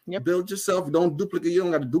too. Yep. Build yourself. Don't duplicate. You don't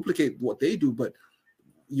got to duplicate what they do, but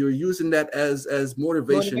you're using that as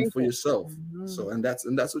motivation for yourself. So and that's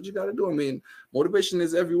what you got to do. I mean, motivation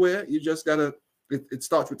is everywhere. You just gotta. It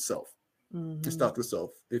starts with self. It starts with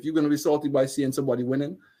self. If you're going to be salty by seeing somebody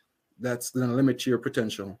winning, that's going to limit your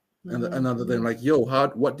potential. And another thing, like, yo,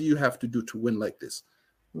 what do you have to do to win like this?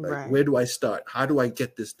 Like, where do I start? How do I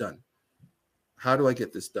get this done? How do I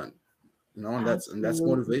get this done? You know, and that's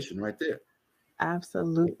motivation right there.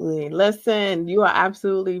 Absolutely. Listen, you are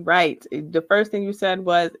absolutely right. The first thing you said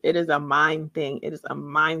was it is a mind thing. It is a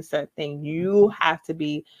mindset thing. You have to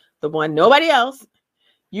be the one, nobody else.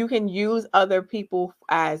 You can use other people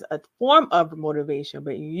as a form of motivation,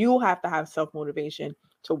 but you have to have self-motivation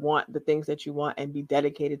to want the things that you want and be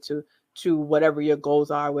dedicated to whatever your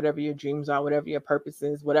goals are, whatever your dreams are, whatever your purpose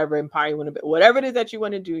is, whatever empire you want to be, whatever it is that you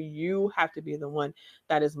want to do, you have to be the one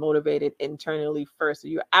that is motivated internally first. So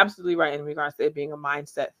you're absolutely right in regards to it being a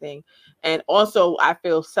mindset thing. And also I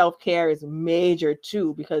feel self-care is major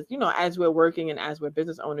too, because, you know, as we're working and as we're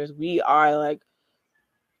business owners, we are like,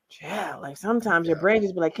 yeah, like sometimes your brain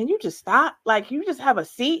just be like, can you just stop? Like, you just have a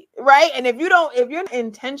seat, right? And if you're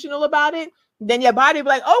intentional about it, then your body be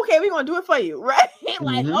like, okay, we're going to do it for you, right?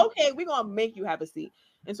 Like, okay, we're going to make you have a seat.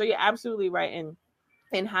 And so you're absolutely right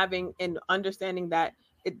in having and understanding that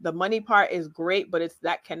the money part is great, but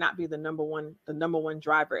that cannot be the number one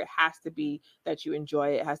driver. It has to be that you enjoy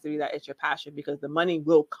it. It has to be that it's your passion, because the money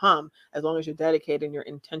will come as long as you're dedicated and you're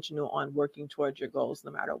intentional on working towards your goals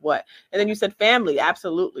no matter what. And then you said family.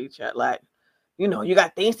 Absolutely, Chet. Like, you know, you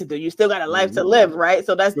got things to do. You still got a life to live, right?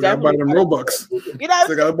 So that's definitely buy them Robux. You know,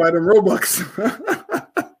 still gotta buy them Robux.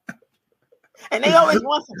 And they always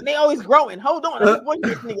want something. They always growing. Hold on.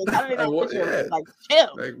 Niggas. How do they know like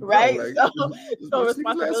chill, like, right? So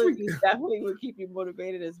responsibilities definitely will keep you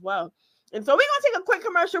motivated as well. And so we're gonna take a quick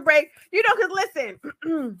commercial break. You know, because listen,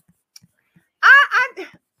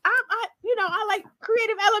 I like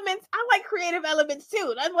creative elements. I like creative elements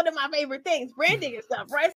too. That's one of my favorite things, branding and stuff,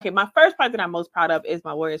 right? Okay, my first part that I'm most proud of is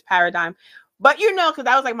my Warriors Paradigm. But you know, because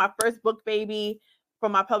that was like my first book baby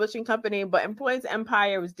from my publishing company, but Influence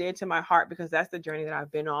Empire was dear to my heart because that's the journey that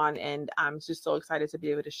I've been on. And I'm just so excited to be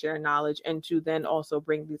able to share knowledge and to then also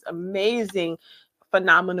bring these amazing,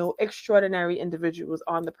 phenomenal, extraordinary individuals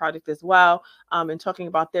on the project as well, and talking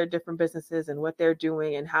about their different businesses and what they're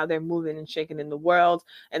doing and how they're moving and shaking in the world.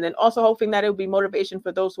 And then also hoping that it will be motivation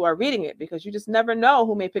for those who are reading it, because you just never know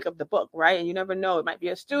who may pick up the book, right? And you never know. It might be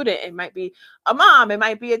a student, it might be a mom, it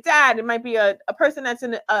might be a dad, it might be a person that's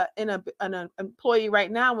in an employee right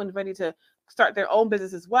now and ready to start their own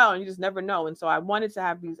business as well. And you just never know. And so I wanted to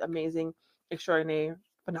have these amazing, extraordinary,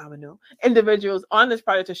 phenomenal individuals on this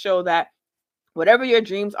project to show that whatever your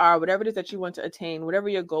dreams are, whatever it is that you want to attain, whatever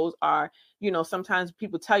your goals are, you know, sometimes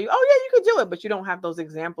people tell you, oh yeah, you can do it, but you don't have those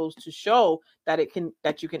examples to show that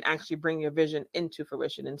you can actually bring your vision into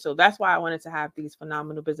fruition. And so that's why I wanted to have these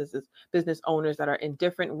phenomenal business owners that are in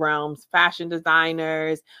different realms, fashion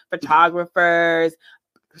designers, photographers,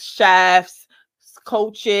 chefs,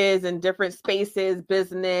 coaches in different spaces,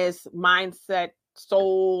 business, mindset,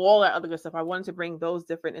 soul, all that other good stuff. I wanted to bring those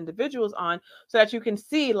different individuals on so that you can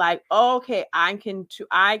see, like, okay, I can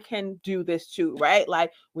do this too, right?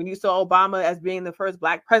 Like when you saw Obama as being the first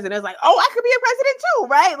Black president, it's like, oh, I could be a president too,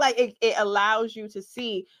 right? Like it allows you to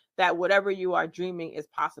see that whatever you are dreaming is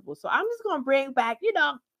possible. So I'm just gonna bring back, you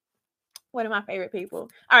know, one of my favorite people.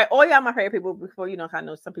 All right, all y'all my favorite people. Before, you know, I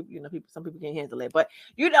know some people, some people can't handle it, but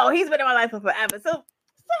you know, he's been in my life for forever. So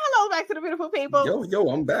say hello back to the beautiful people. Yo,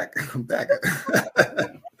 I'm back. So tell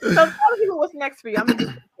the people what's next for you. I'm gonna do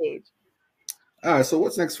the stage. All right. So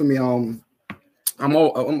what's next for me? I'm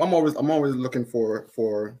always looking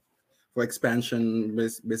for expansion,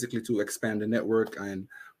 basically to expand the network and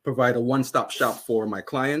provide a one-stop shop for my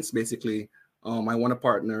clients. Basically, I want to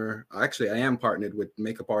partner. Actually, I am partnered with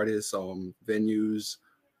makeup artists, venues,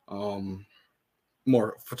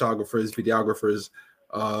 more photographers, videographers,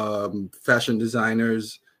 fashion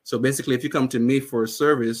designers. So basically, if you come to me for a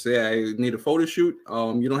service, say I need a photo shoot,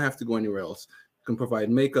 you don't have to go anywhere else. You can provide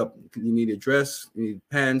makeup. You need a dress, you need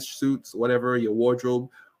pants, suits, whatever, your wardrobe.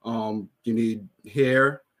 You need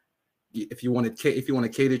hair. If you want a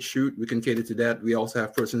catered shoot, we can cater to that. We also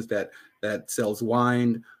have persons that sells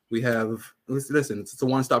wine. We have, listen, it's a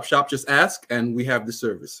one-stop shop. Just ask, and we have the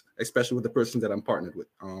service, especially with the person that I'm partnered with.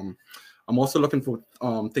 I'm also looking for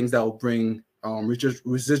things that will bring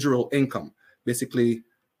residual income, basically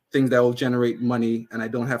things that will generate money, and I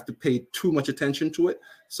don't have to pay too much attention to it.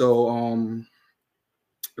 So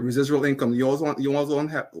residual income, you always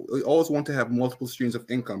want to have multiple streams of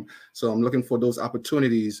income. So I'm looking for those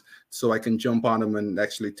opportunities so I can jump on them and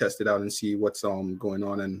actually test it out and see what's going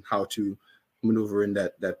on and how to maneuver in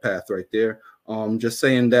that path right there. Just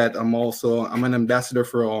saying that I'm an ambassador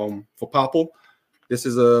for Popl. This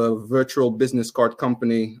is a virtual business card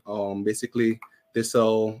company. Basically, They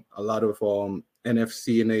sell a lot of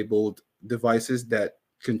NFC-enabled devices that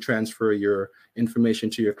can transfer your information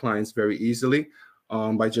to your clients very easily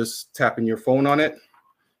by just tapping your phone on it.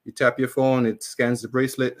 You tap your phone, it scans the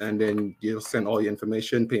bracelet, and then you'll send all your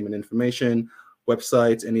information, payment information,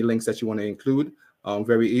 websites, any links that you want to include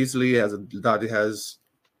very easily. It has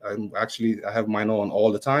I have mine on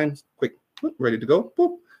all the time. Quick, ready to go,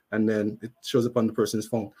 boop, and then it shows up on the person's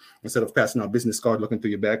phone instead of passing out a business card, looking through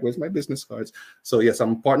your bag. Where's my business cards? So yes,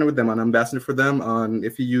 I'm a partner with them, an ambassador for them.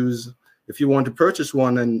 If you want to purchase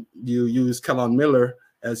one and you use Kellon Miller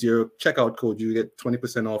as your checkout code, you get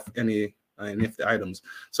 20% off any of the items.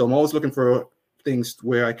 So I'm always looking for things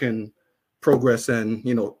where I can progress and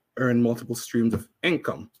earn multiple streams of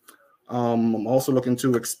income. I'm also looking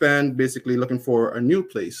to expand, basically looking for a new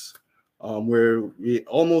place where we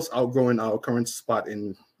almost outgrowing our current spot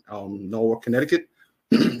in Norwalk, Connecticut.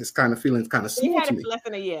 It's kind of feeling kind of small. You had to it me. for less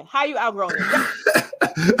than a year. How you outgrowing it?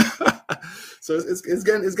 So it's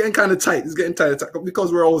getting kind of tight. It's getting tight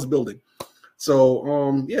because we're always building.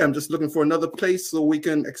 So yeah, I'm just looking for another place so we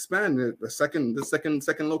can expand the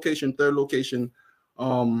second location, third location,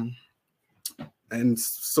 and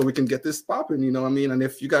so we can get this popping. You know what I mean? And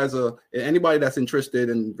if you guys are anybody that's interested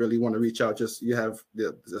and really want to reach out, just you have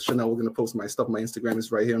the Chanel. We're gonna post my stuff. My Instagram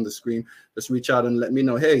is right here on the screen. Just reach out and let me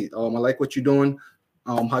know. Hey, I like what you're doing.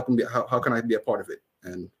 How can I be a part of it?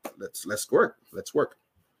 And let's work. Let's work.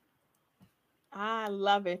 I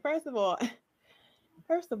love it. First of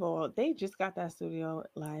all, they just got that studio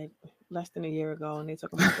like less than a year ago, and they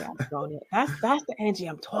took about it. That's the energy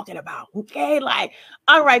I'm talking about. Okay, like,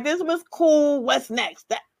 all right, this was cool. What's next?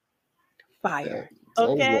 That fire.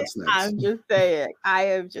 Okay, I'm just saying. I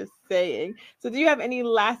am just saying. So, do you have any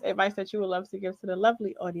last advice that you would love to give to the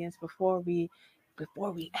lovely audience before we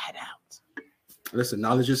head out? Listen,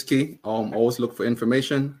 knowledge is key. Always look for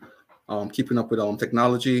information. Keeping up with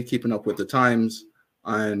technology, keeping up with the times,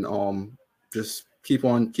 and just keep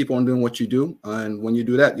on doing what you do. And when you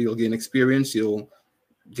do that, you'll gain experience. You'll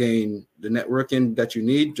gain the networking that you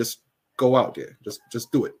need. Just go out there.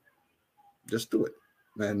 Just do it. Just do it,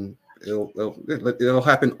 and it'll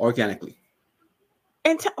happen organically.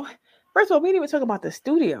 And first of all, we didn't even talk about the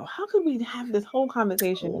studio. How could we have this whole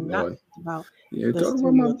conversation and not talk about the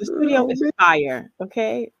studio? The studio is fire,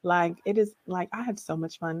 okay? Like, it is, like, I had so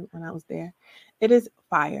much fun when I was there. It is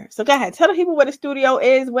fire. So go ahead. Tell the people where the studio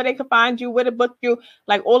is, where they can find you, where to book you,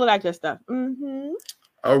 like all of that good stuff. Mm-hmm.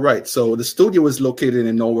 All right. So the studio is located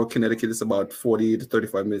in Norwalk, Connecticut. It's about 40 to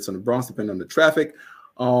 35 minutes on the Bronx, depending on the traffic.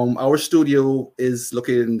 Our studio is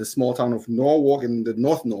located in the small town of Norwalk, in the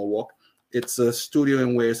North Norwalk. It's a studio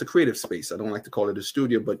in where it's a creative space. I don't like to call it a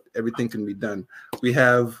studio, but everything can be done. We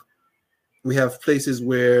have places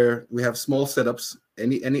where we have small setups.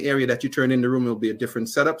 Any area that you turn in the room will be a different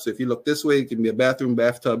setup. So if you look this way, it can be a bathroom,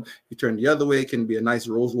 bathtub. You turn the other way, it can be a nice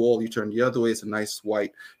rose wall. You turn the other way, it's a nice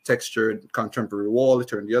white textured contemporary wall. You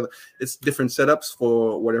turn the other. It's different setups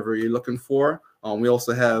for whatever you're looking for. We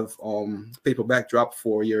also have paper backdrop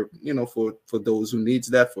for your, for those who needs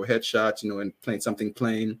that, for headshots, and playing something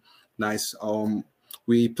plain, nice.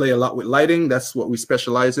 We play a lot with lighting. That's what we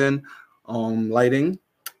specialize in, lighting.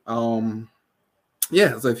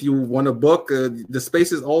 Yeah, so if you want to book, the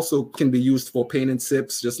spaces also can be used for paint and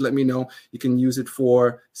sips. Just let me know. You can use it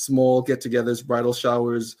for small get-togethers, bridal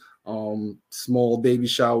showers, small baby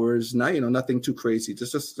showers. Not, nothing too crazy.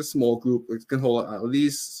 Just a small group. It can hold at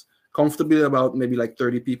least comfortably about maybe like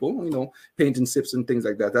 30 people. Paint and sips and things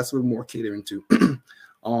like that. That's what we're more catering to.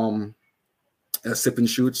 Sip and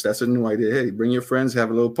shoots. That's a new idea. Hey, bring your friends, have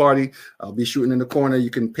a little party. I'll be shooting in the corner. You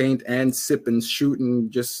can paint and sip and shoot and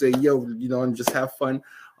just say, yo, and just have fun.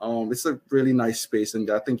 It's a really nice space, and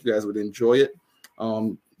I think you guys would enjoy it.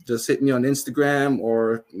 Just hit me on Instagram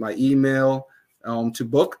or my email to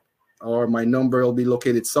book, or my number will be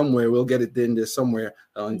located somewhere. We'll get it in there somewhere,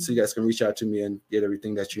 and so you guys can reach out to me and get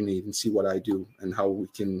everything that you need and see what I do and how we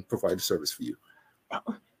can provide a service for you.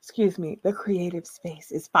 Excuse me, the creative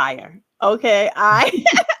space is fire. Okay, I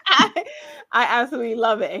absolutely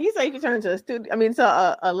love it. And he said you can turn into a studio. I mean,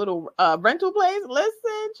 to a little rental place.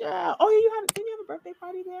 Listen, child. Oh, did you have a birthday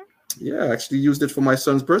party there? Yeah, I actually used it for my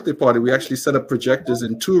son's birthday party. We actually set up projectors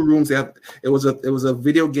in 2 rooms. It was a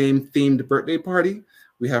video game themed birthday party.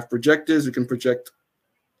 We have projectors. We can project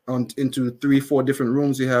into 3-4 different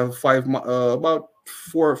rooms. We have about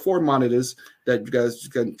four monitors that you guys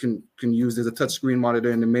can use. There's a touchscreen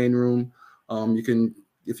monitor in the main room. You can,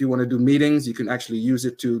 if you want to do meetings, you can actually use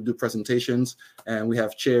it to do presentations. And we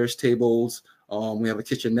have chairs, tables. We have a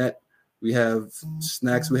kitchenette. We have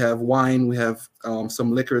snacks. We have wine. We have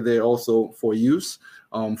some liquor there also for use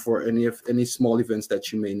for any small events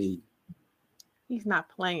that you may need. He's not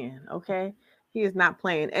playing, okay? He is not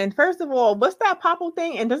playing. And first of all, what's that Popl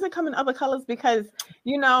thing? And does it come in other colors? Because,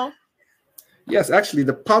 you know. Yes, actually,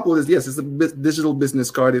 the Popl is, yes, it's a digital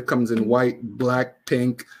business card. It comes in white, black,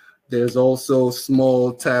 pink. There's also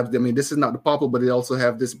small tabs. I mean, this is not the Popl, but they also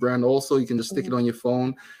have this brand also. You can just stick it on your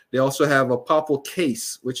phone. They also have a Popl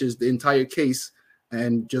case, which is the entire case,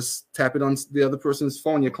 and just tap it on the other person's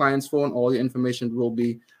phone, your client's phone. All your information will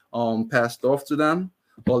be passed off to them.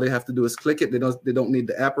 All they have to do is click it. They don't need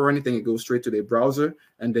the app or anything. It goes straight to their browser,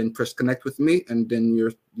 and then press connect with me, and then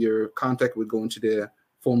your contact would go into their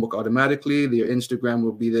phone book automatically. Their Instagram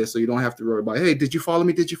will be there, so you don't have to worry about, hey, did you follow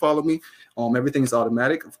me? Did you follow me? Everything is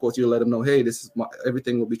automatic. Of course, you'll let them know, hey, this is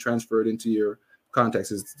everything will be transferred into your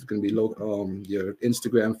contacts. It's going to be your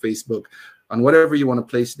Instagram, Facebook, and whatever you want to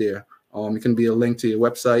place there. It can be a link to your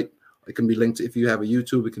website. It can be linked to, if you have a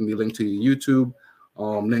YouTube, it can be linked to your YouTube.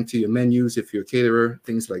 Link to your menus if you're a caterer,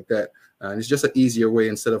 things like that. And it's just an easier way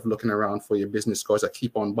instead of looking around for your business cards. I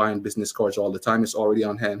keep on buying business cards all the time. It's already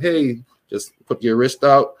on hand. Hey, just put your wrist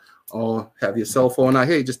out or have your cell phone out.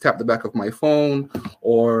 Hey, just tap the back of my phone,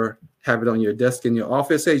 or have it on your desk in your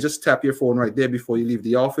office. Hey, just tap your phone right there before you leave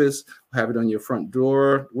the office. Have it on your front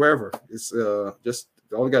door, wherever. It's just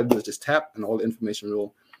all you got to do is just tap, and all the information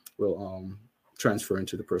will transfer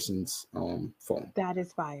into the person's phone. That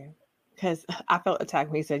is fire. Because I felt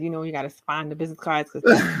attacked when he said, you know, you got to find the business cards.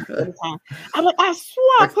 Because I'm like, I swore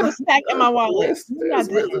I put a stack in my wallet. So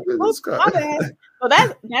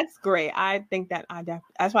that's great. I think that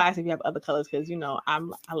that's why I asked if you have other colors, because, you know, I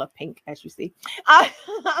love pink, as you see.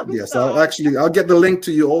 Yes, I'll get the link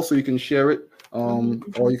to you also. You can share it.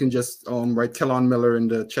 Or you can just write Kellon Miller in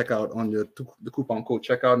the checkout on the coupon code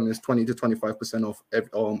checkout, and it's 20 to 25% off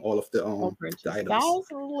all of the items. Guys,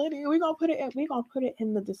 we're gonna put it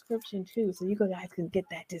in the description too, so you guys can get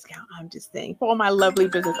that discount. I'm just saying, for all my lovely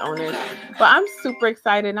business owners. But I'm super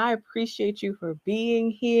excited, and I appreciate you for being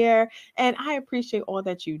here, and I appreciate all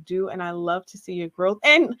that you do, and I love to see your growth.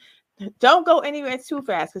 And don't go anywhere too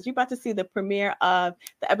fast, because you're about to see the premiere of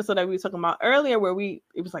the episode that we were talking about earlier, where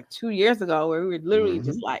it was like 2 years ago, where we were literally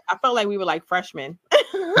just like, I felt like we were like freshmen,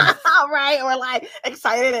 right? Or like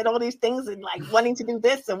excited at all these things and like wanting to do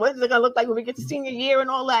this, and what is it going to look like when we get to senior year and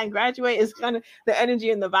all that and graduate. Is kind of the energy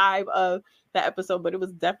and the vibe of the episode, but it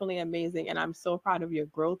was definitely amazing. And I'm so proud of your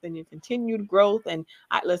growth and your continued growth. And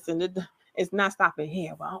it's not stopping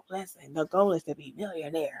here. Well, listen, the goal is to be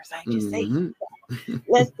millionaires. I just say,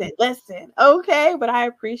 listen. Okay, but I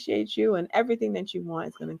appreciate you, and everything that you want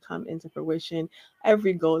is going to come into fruition.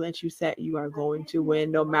 Every goal that you set, you are going to win,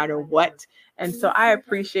 no matter what. And so I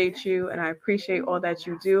appreciate you, and I appreciate all that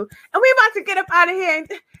you do. And we're about to get up out of here and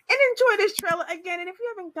enjoy this trailer again. And if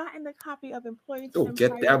you haven't gotten the copy of Employee to Empire,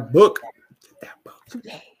 get that book. Today.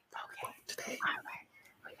 Okay, today. All right.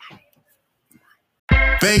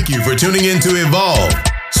 Thank you for tuning in to Evolve.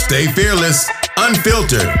 Stay fearless,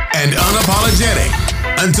 unfiltered, and unapologetic.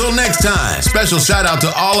 Until next time, special shout out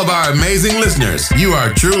to all of our amazing listeners. You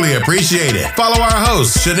are truly appreciated. Follow our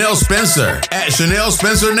host, Chanel Spencer, at Chanel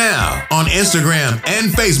Spencer Now on Instagram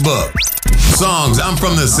and Facebook. Songs I'm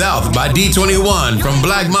From the South by D21 from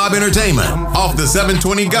Black Mob Entertainment off the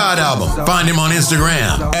 720 God album. Find him on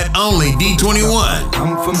Instagram at only D21.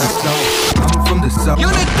 I'm from the South. I'm from the South.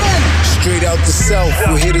 Straight out the South,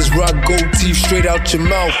 where hitters rock gold teeth straight out your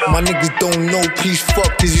mouth. My niggas don't know peace,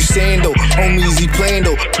 fuck is you saying though? Homies, he playing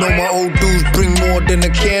though. Know my old dudes bring more than a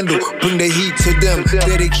candle. Bring the heat to them,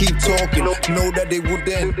 there they keep talking. Know that they would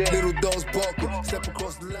end. Little dogs barking, step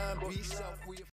across the line, be south.